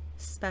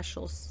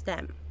special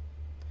stem.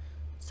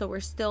 So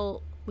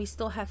we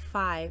still have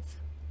 5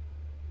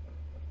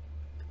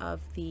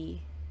 of the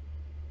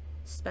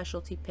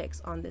specialty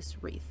picks on this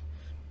wreath,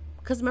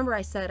 because remember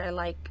I said I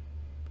like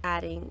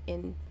adding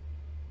in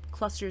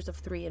clusters of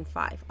 3 and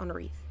 5 on a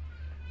wreath.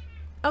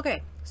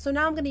 Okay, so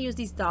now I'm going to use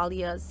these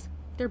dahlias.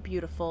 They're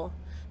beautiful.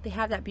 They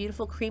have that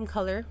beautiful cream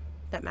color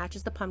that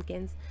matches the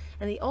pumpkins,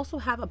 and they also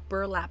have a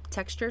burlap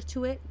texture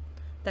to it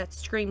that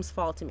screams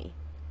fall to me.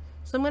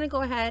 So I'm going to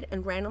go ahead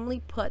and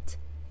randomly put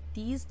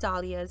these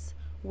dahlias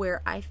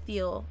where I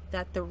feel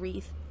that the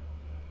wreath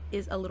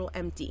is a little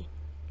empty.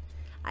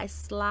 I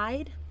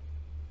slide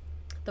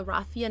the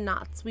raffia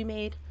knots we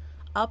made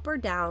up or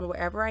down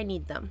wherever I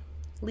need them,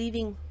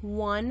 leaving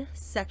one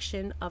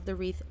section of the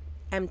wreath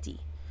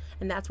empty.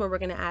 And that's where we're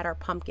going to add our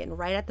pumpkin,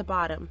 right at the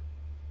bottom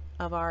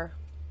of our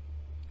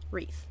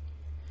wreath.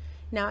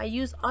 Now I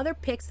use other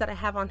picks that I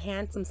have on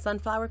hand, some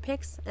sunflower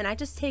picks, and I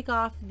just take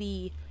off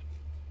the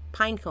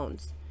pine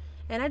cones.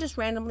 And I just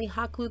randomly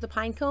hot glue the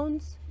pine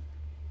cones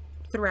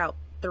throughout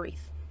the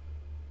wreath.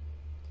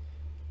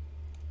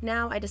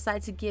 Now I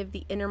decide to give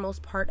the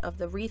innermost part of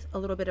the wreath a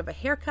little bit of a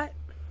haircut.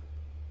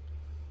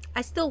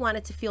 I still want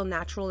it to feel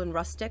natural and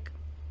rustic,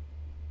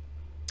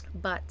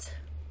 but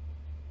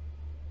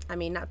I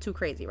mean, not too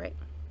crazy, right?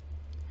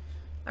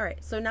 All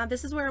right, so now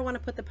this is where I want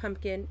to put the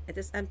pumpkin, at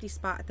this empty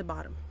spot at the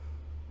bottom.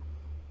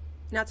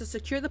 Now to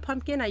secure the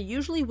pumpkin, I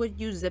usually would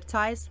use zip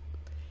ties.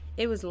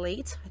 It was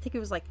late. I think it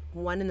was like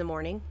 1 in the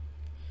morning.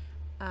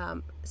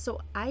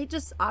 So I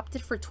just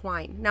opted for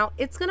twine. Now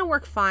it's gonna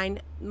work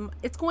fine.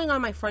 It's going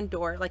on my front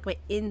door, like my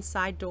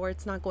inside door.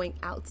 It's not going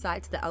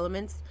outside to the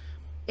elements.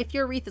 If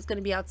your wreath is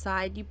gonna be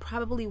outside, you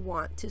probably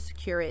want to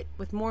secure it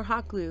with more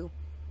hot glue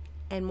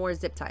and more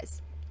zip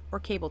ties or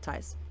cable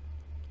ties.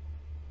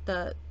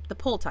 The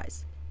pull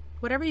ties,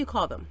 whatever you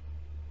call them,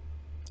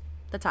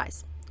 the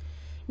ties.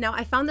 Now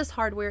I found this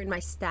hardware in my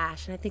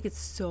stash and I think it's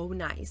so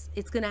nice.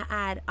 It's gonna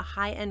add a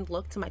high-end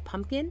look to my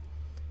pumpkin,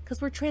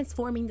 because we're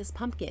transforming this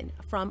pumpkin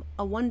from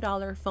a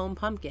 $1 foam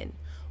pumpkin,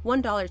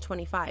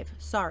 $1.25,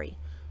 sorry,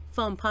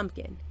 foam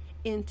pumpkin,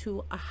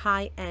 into a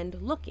high-end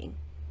looking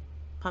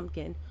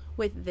pumpkin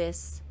with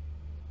this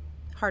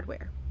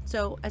hardware.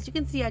 So as you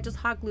can see, I just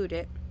hot glued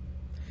it.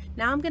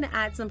 Now I'm gonna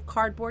add some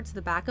cardboard to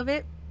the back of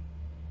it,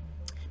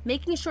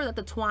 making sure that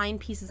the twine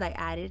pieces I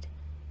added,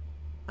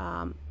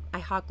 I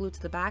hot glued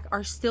to the back,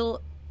 are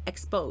still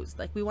exposed.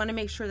 Like, we want to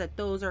make sure that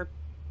those are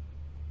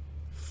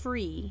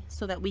free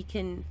so that we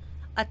can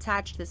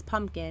attach this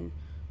pumpkin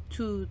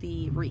to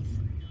the wreath.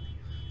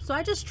 So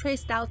I just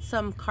traced out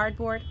some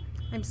cardboard.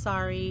 I'm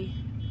sorry,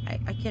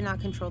 I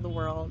cannot control the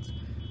world.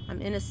 I'm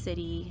in a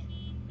city,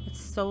 it's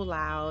so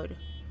loud.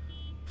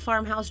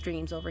 Farmhouse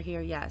dreams over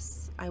here,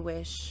 yes, I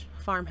wish.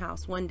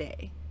 Farmhouse one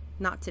day,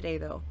 not today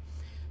though.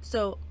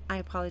 So I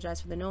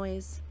apologize for the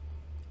noise,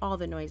 all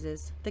the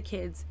noises, the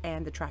kids,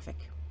 and the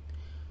traffic.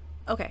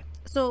 Okay,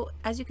 so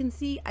as you can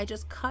see, I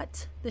just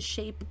cut the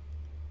shape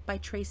by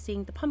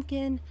tracing the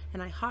pumpkin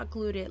and I hot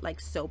glued it like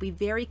so. Be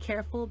very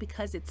careful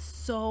because it's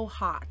so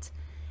hot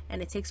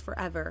and it takes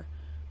forever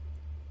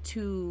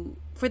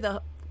for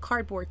the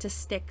cardboard to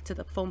stick to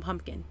the foam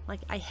pumpkin.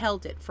 Like, I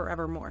held it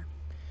forevermore.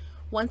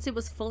 Once it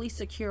was fully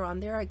secure on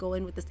there, I go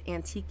in with this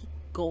antique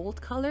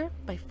gold color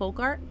by Folk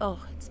Art.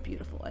 Oh, it's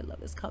beautiful. I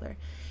love this color.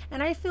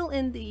 And I fill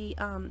in the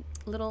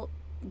little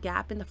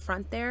gap in the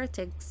front there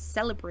to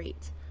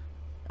celebrate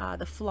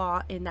the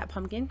flaw in that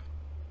pumpkin.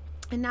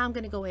 And now I'm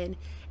going to go in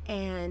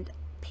and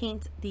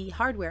paint the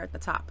hardware at the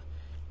top.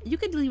 You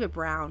could leave it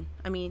brown.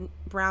 I mean,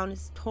 brown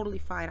is totally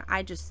fine.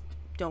 I just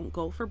don't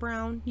go for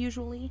brown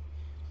usually.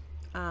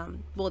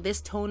 Well,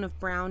 this tone of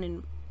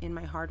brown in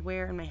my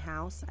hardware in my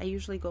house, I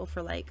usually go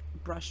for like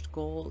brushed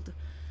gold,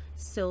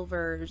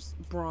 silvers,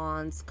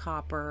 bronze,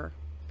 copper.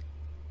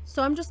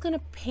 So I'm just going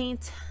to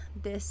paint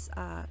this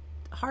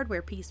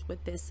hardware piece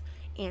with this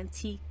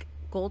antique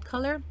gold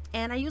color,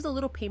 and I use a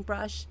little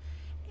paintbrush,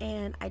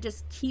 and I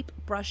just keep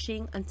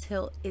brushing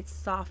until it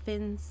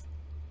softens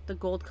the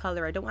gold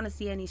color. I don't want to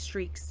see any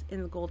streaks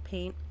in the gold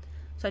paint,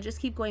 so I just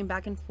keep going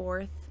back and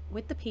forth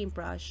with the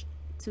paintbrush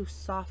to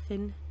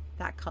soften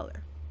that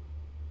color.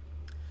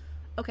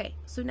 Okay,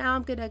 so now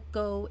I'm gonna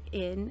go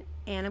in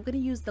and I'm gonna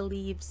use the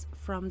leaves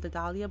from the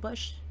dahlia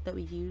bush that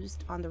we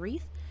used on the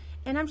wreath,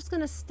 and I'm just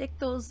gonna stick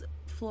those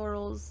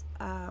florals,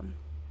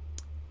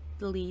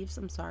 the leaves,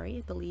 I'm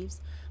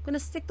gonna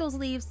stick those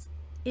leaves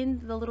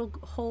in the little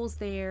holes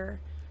there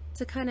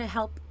to kind of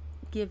help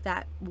give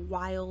that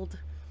wild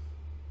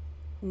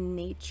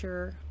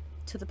nature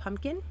to the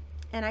pumpkin.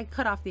 And I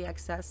cut off the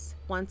excess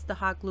once the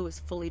hot glue is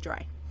fully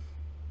dry.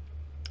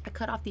 I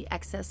cut off the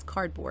excess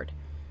cardboard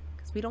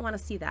because we don't want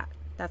to see that.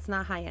 That's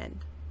not high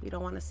end. We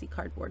don't want to see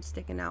cardboard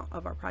sticking out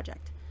of our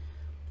project.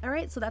 All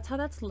right, so that's how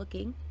that's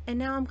looking. And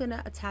now I'm going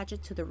to attach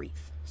it to the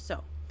wreath.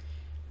 So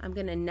I'm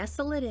going to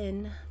nestle it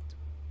in,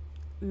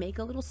 make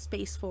a little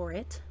space for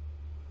it,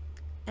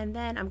 and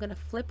then I'm going to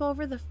flip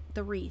over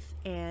the wreath,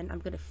 and I'm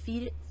going to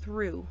feed it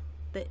through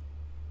the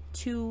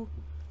 2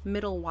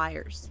 middle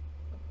wires.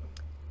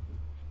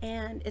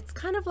 And it's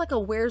kind of like a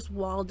Where's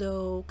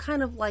Waldo,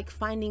 kind of like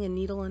finding a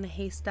needle in a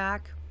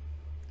haystack.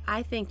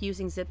 I think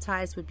using zip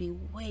ties would be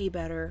way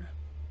better,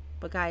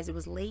 but guys, it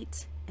was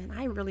late and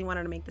I really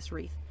wanted to make this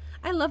wreath.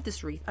 I love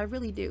this wreath, I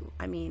really do.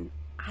 I mean,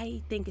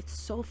 I think it's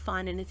so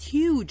fun, and it's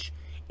huge.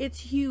 It's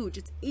huge.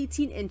 It's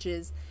 18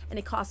 inches and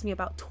it cost me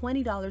about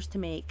 $20 to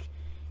make,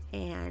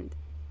 and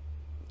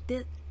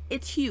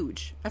it's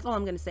huge. That's all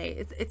I'm gonna say.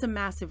 It's a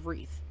massive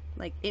wreath.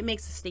 Like, it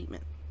makes a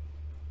statement.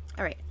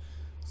 All right,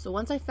 so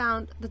once I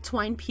found the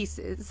twine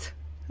pieces,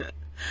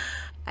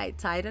 I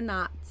tied a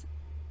knot.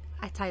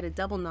 I tied a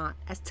double knot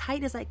as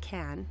tight as I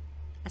can,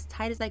 as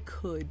tight as I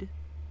could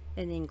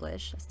in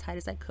English, as tight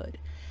as I could.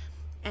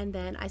 And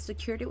then I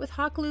secured it with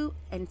hot glue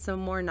and some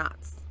more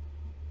knots,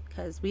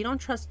 because we don't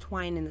trust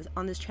twine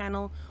on this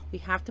channel. We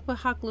have to put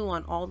hot glue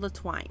on all the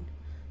twine.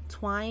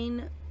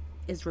 Twine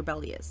is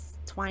rebellious.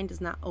 Twine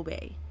does not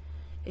obey.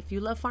 If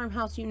you love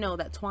Farmhouse, you know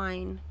that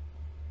twine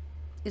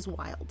is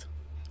wild.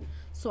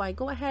 So I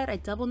go ahead, I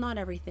double knot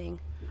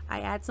everything.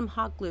 I add some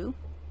hot glue,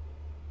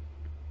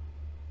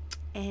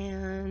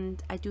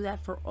 and I do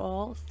that for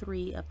all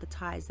 3 of the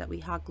ties that we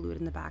hot glued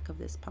in the back of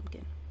this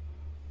pumpkin.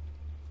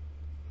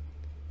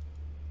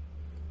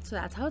 So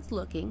that's how it's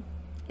looking.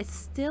 It's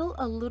still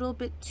a little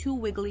bit too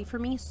wiggly for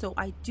me, so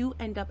I do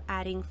end up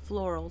adding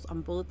florals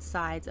on both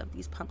sides of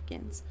these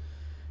pumpkins.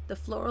 The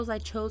florals I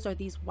chose are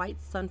these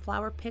white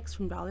sunflower picks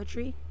from Dollar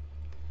Tree,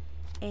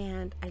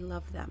 and I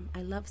love them.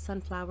 I love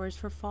sunflowers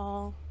for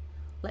fall.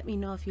 Let me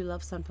know if you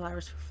love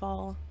sunflowers for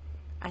fall.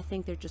 I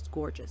think they're just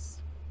gorgeous.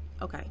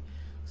 Okay,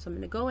 so I'm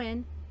gonna go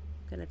in,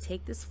 I'm gonna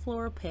take this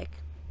floral pick,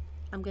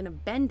 I'm gonna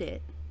bend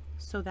it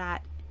so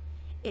that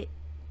it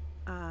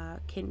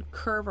can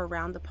curve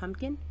around the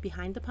pumpkin,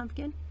 behind the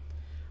pumpkin.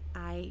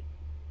 I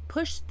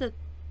push the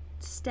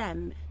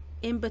stem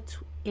in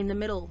the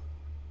middle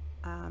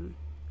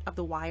of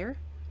the wire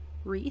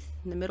wreath,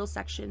 in the middle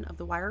section of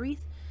the wire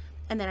wreath,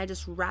 and then I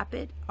just wrap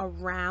it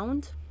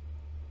around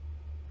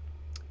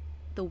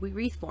the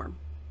wreath form.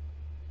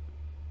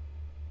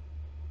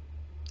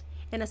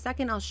 In a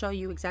second, I'll show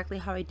you exactly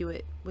how I do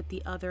it with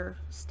the other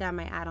stem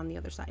I add on the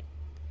other side.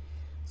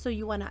 So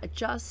you want to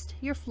adjust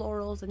your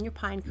florals and your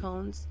pine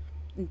cones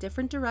in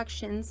different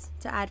directions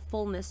to add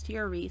fullness to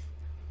your wreath.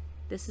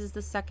 This is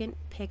the second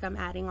pick I'm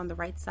adding on the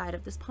right side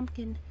of this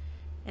pumpkin,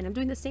 and I'm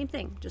doing the same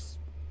thing, just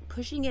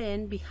pushing it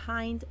in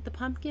behind the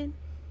pumpkin,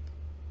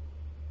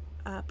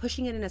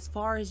 pushing it in as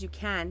far as you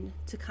can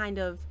to kind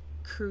of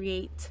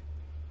create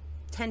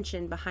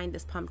tension behind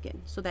this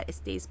pumpkin so that it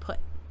stays put.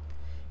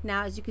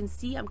 Now, as you can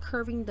see, I'm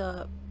curving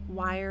the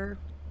wire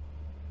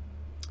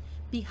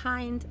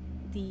behind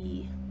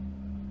the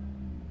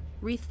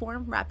wreath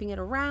form, wrapping it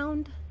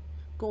around,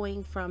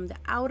 going from the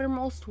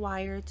outermost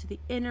wire to the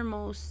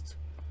innermost,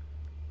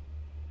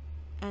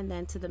 and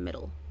then to the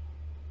middle.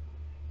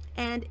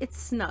 And it's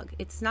snug.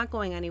 It's not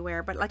going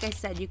anywhere, but like I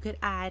said, you could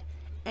add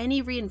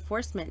any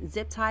reinforcement,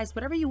 zip ties,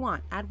 whatever you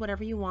want. Add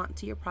whatever you want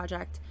to your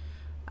project,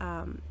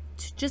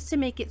 just to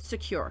make it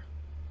secure.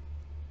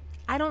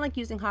 I don't like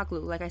using hot glue.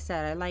 Like I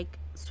said, I like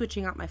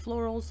switching out my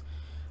florals.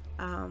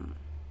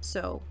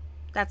 So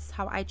that's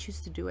how I choose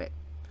to do it.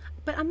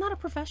 But I'm not a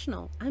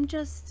professional. I'm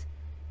just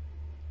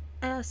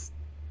a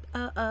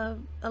a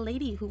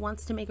lady who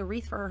wants to make a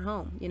wreath for her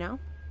home, you know?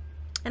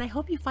 And I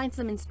hope you find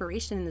some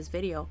inspiration in this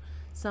video,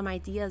 some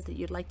ideas that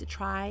you'd like to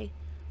try.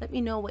 Let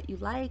me know what you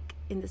like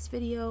in this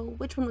video.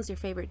 Which one was your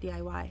favorite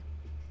DIY?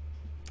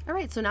 All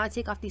right, so now I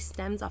take off these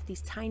stems off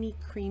these tiny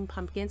cream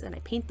pumpkins and I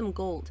paint them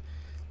gold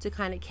to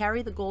kind of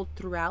carry the gold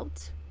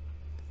throughout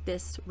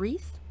this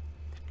wreath.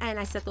 And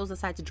I set those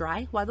aside to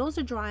dry. While those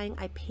are drying,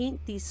 I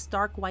paint these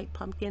stark white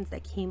pumpkins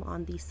that came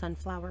on the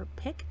sunflower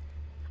pick.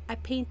 I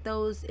paint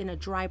those in a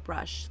dry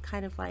brush,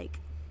 kind of like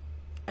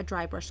a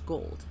dry brush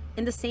gold,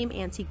 in the same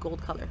antique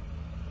gold color.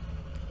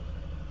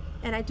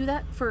 And I do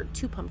that for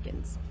 2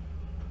 pumpkins.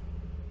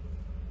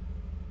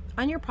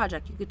 On your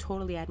project, you could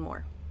totally add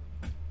more.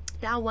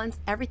 Now, once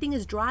everything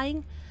is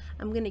drying,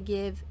 I'm gonna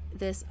give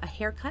this a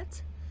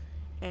haircut.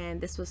 And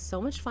this was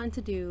so much fun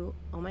to do.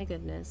 Oh my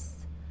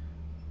goodness.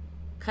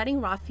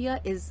 Cutting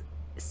raffia is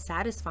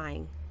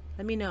satisfying.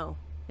 Let me know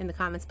in the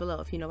comments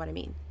below if you know what I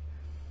mean.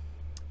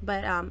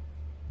 But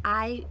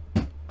I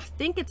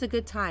think it's a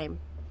good time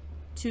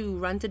to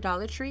run to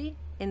Dollar Tree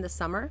in the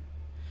summer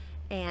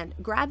and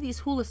grab these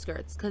hula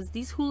skirts, because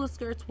these hula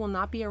skirts will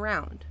not be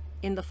around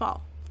in the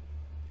fall.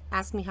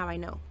 Ask me how I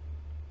know.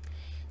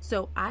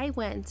 So I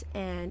went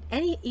and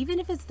even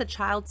if it's the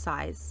child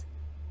size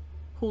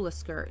hula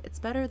skirt, it's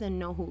better than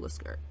no hula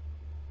skirt.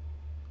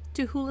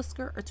 To hula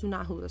skirt or to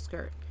not hula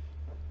skirt,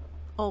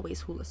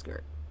 always hula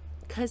skirt,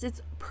 because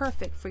it's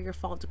perfect for your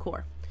fall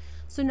decor.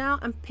 So now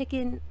I'm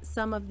picking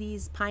some of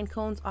these pine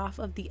cones off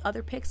of the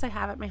other picks I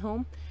have at my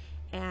home,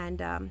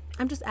 and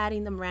I'm just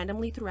adding them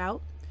randomly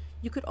throughout.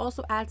 You could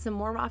also add some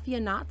more raffia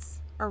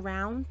knots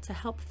around to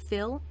help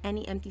fill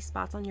any empty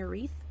spots on your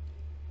wreath.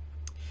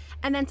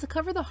 And then to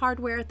cover the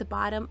hardware at the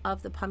bottom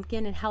of the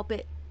pumpkin and help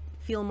it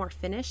feel more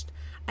finished,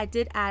 I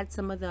did add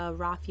some of the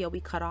raffia we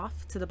cut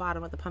off to the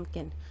bottom of the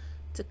pumpkin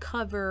to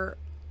cover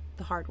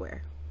the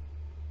hardware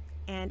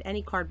and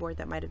any cardboard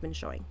that might have been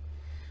showing.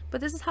 But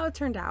this is how it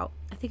turned out.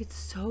 I think it's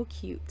so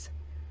cute.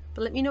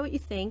 But let me know what you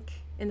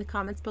think in the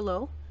comments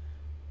below.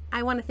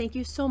 I want to thank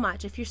you so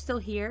much. If you're still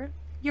here,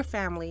 your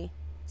family,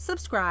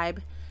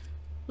 subscribe.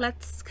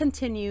 Let's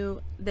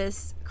continue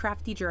this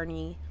crafty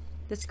journey,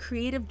 this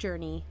creative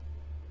journey.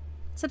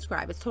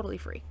 Subscribe, it's totally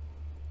free.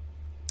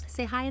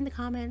 Say hi in the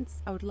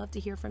comments. I would love to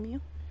hear from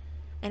you.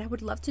 And I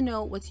would love to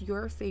know what's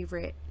your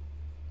favorite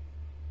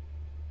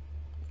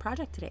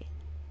project today.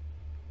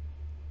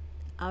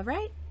 All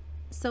right,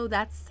 so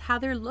that's how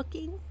they're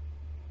looking.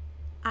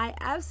 I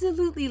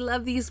absolutely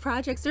love these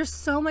projects. They're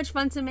so much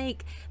fun to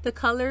make. The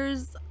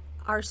colors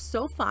are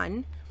so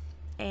fun.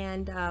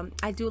 And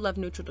I do love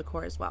neutral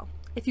decor as well.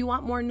 If you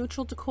want more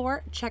neutral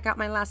decor, check out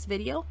my last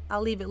video.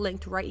 I'll leave it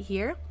linked right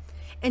here.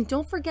 And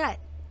don't forget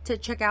to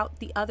check out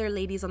the other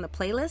ladies on the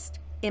playlist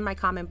in my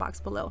comment box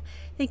below.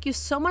 Thank you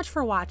so much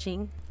for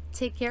watching.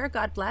 Take care,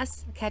 God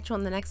bless. Catch you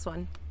on the next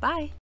one.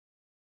 Bye.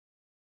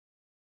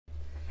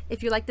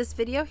 If you like this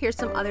video, here's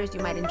some others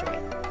you might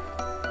enjoy.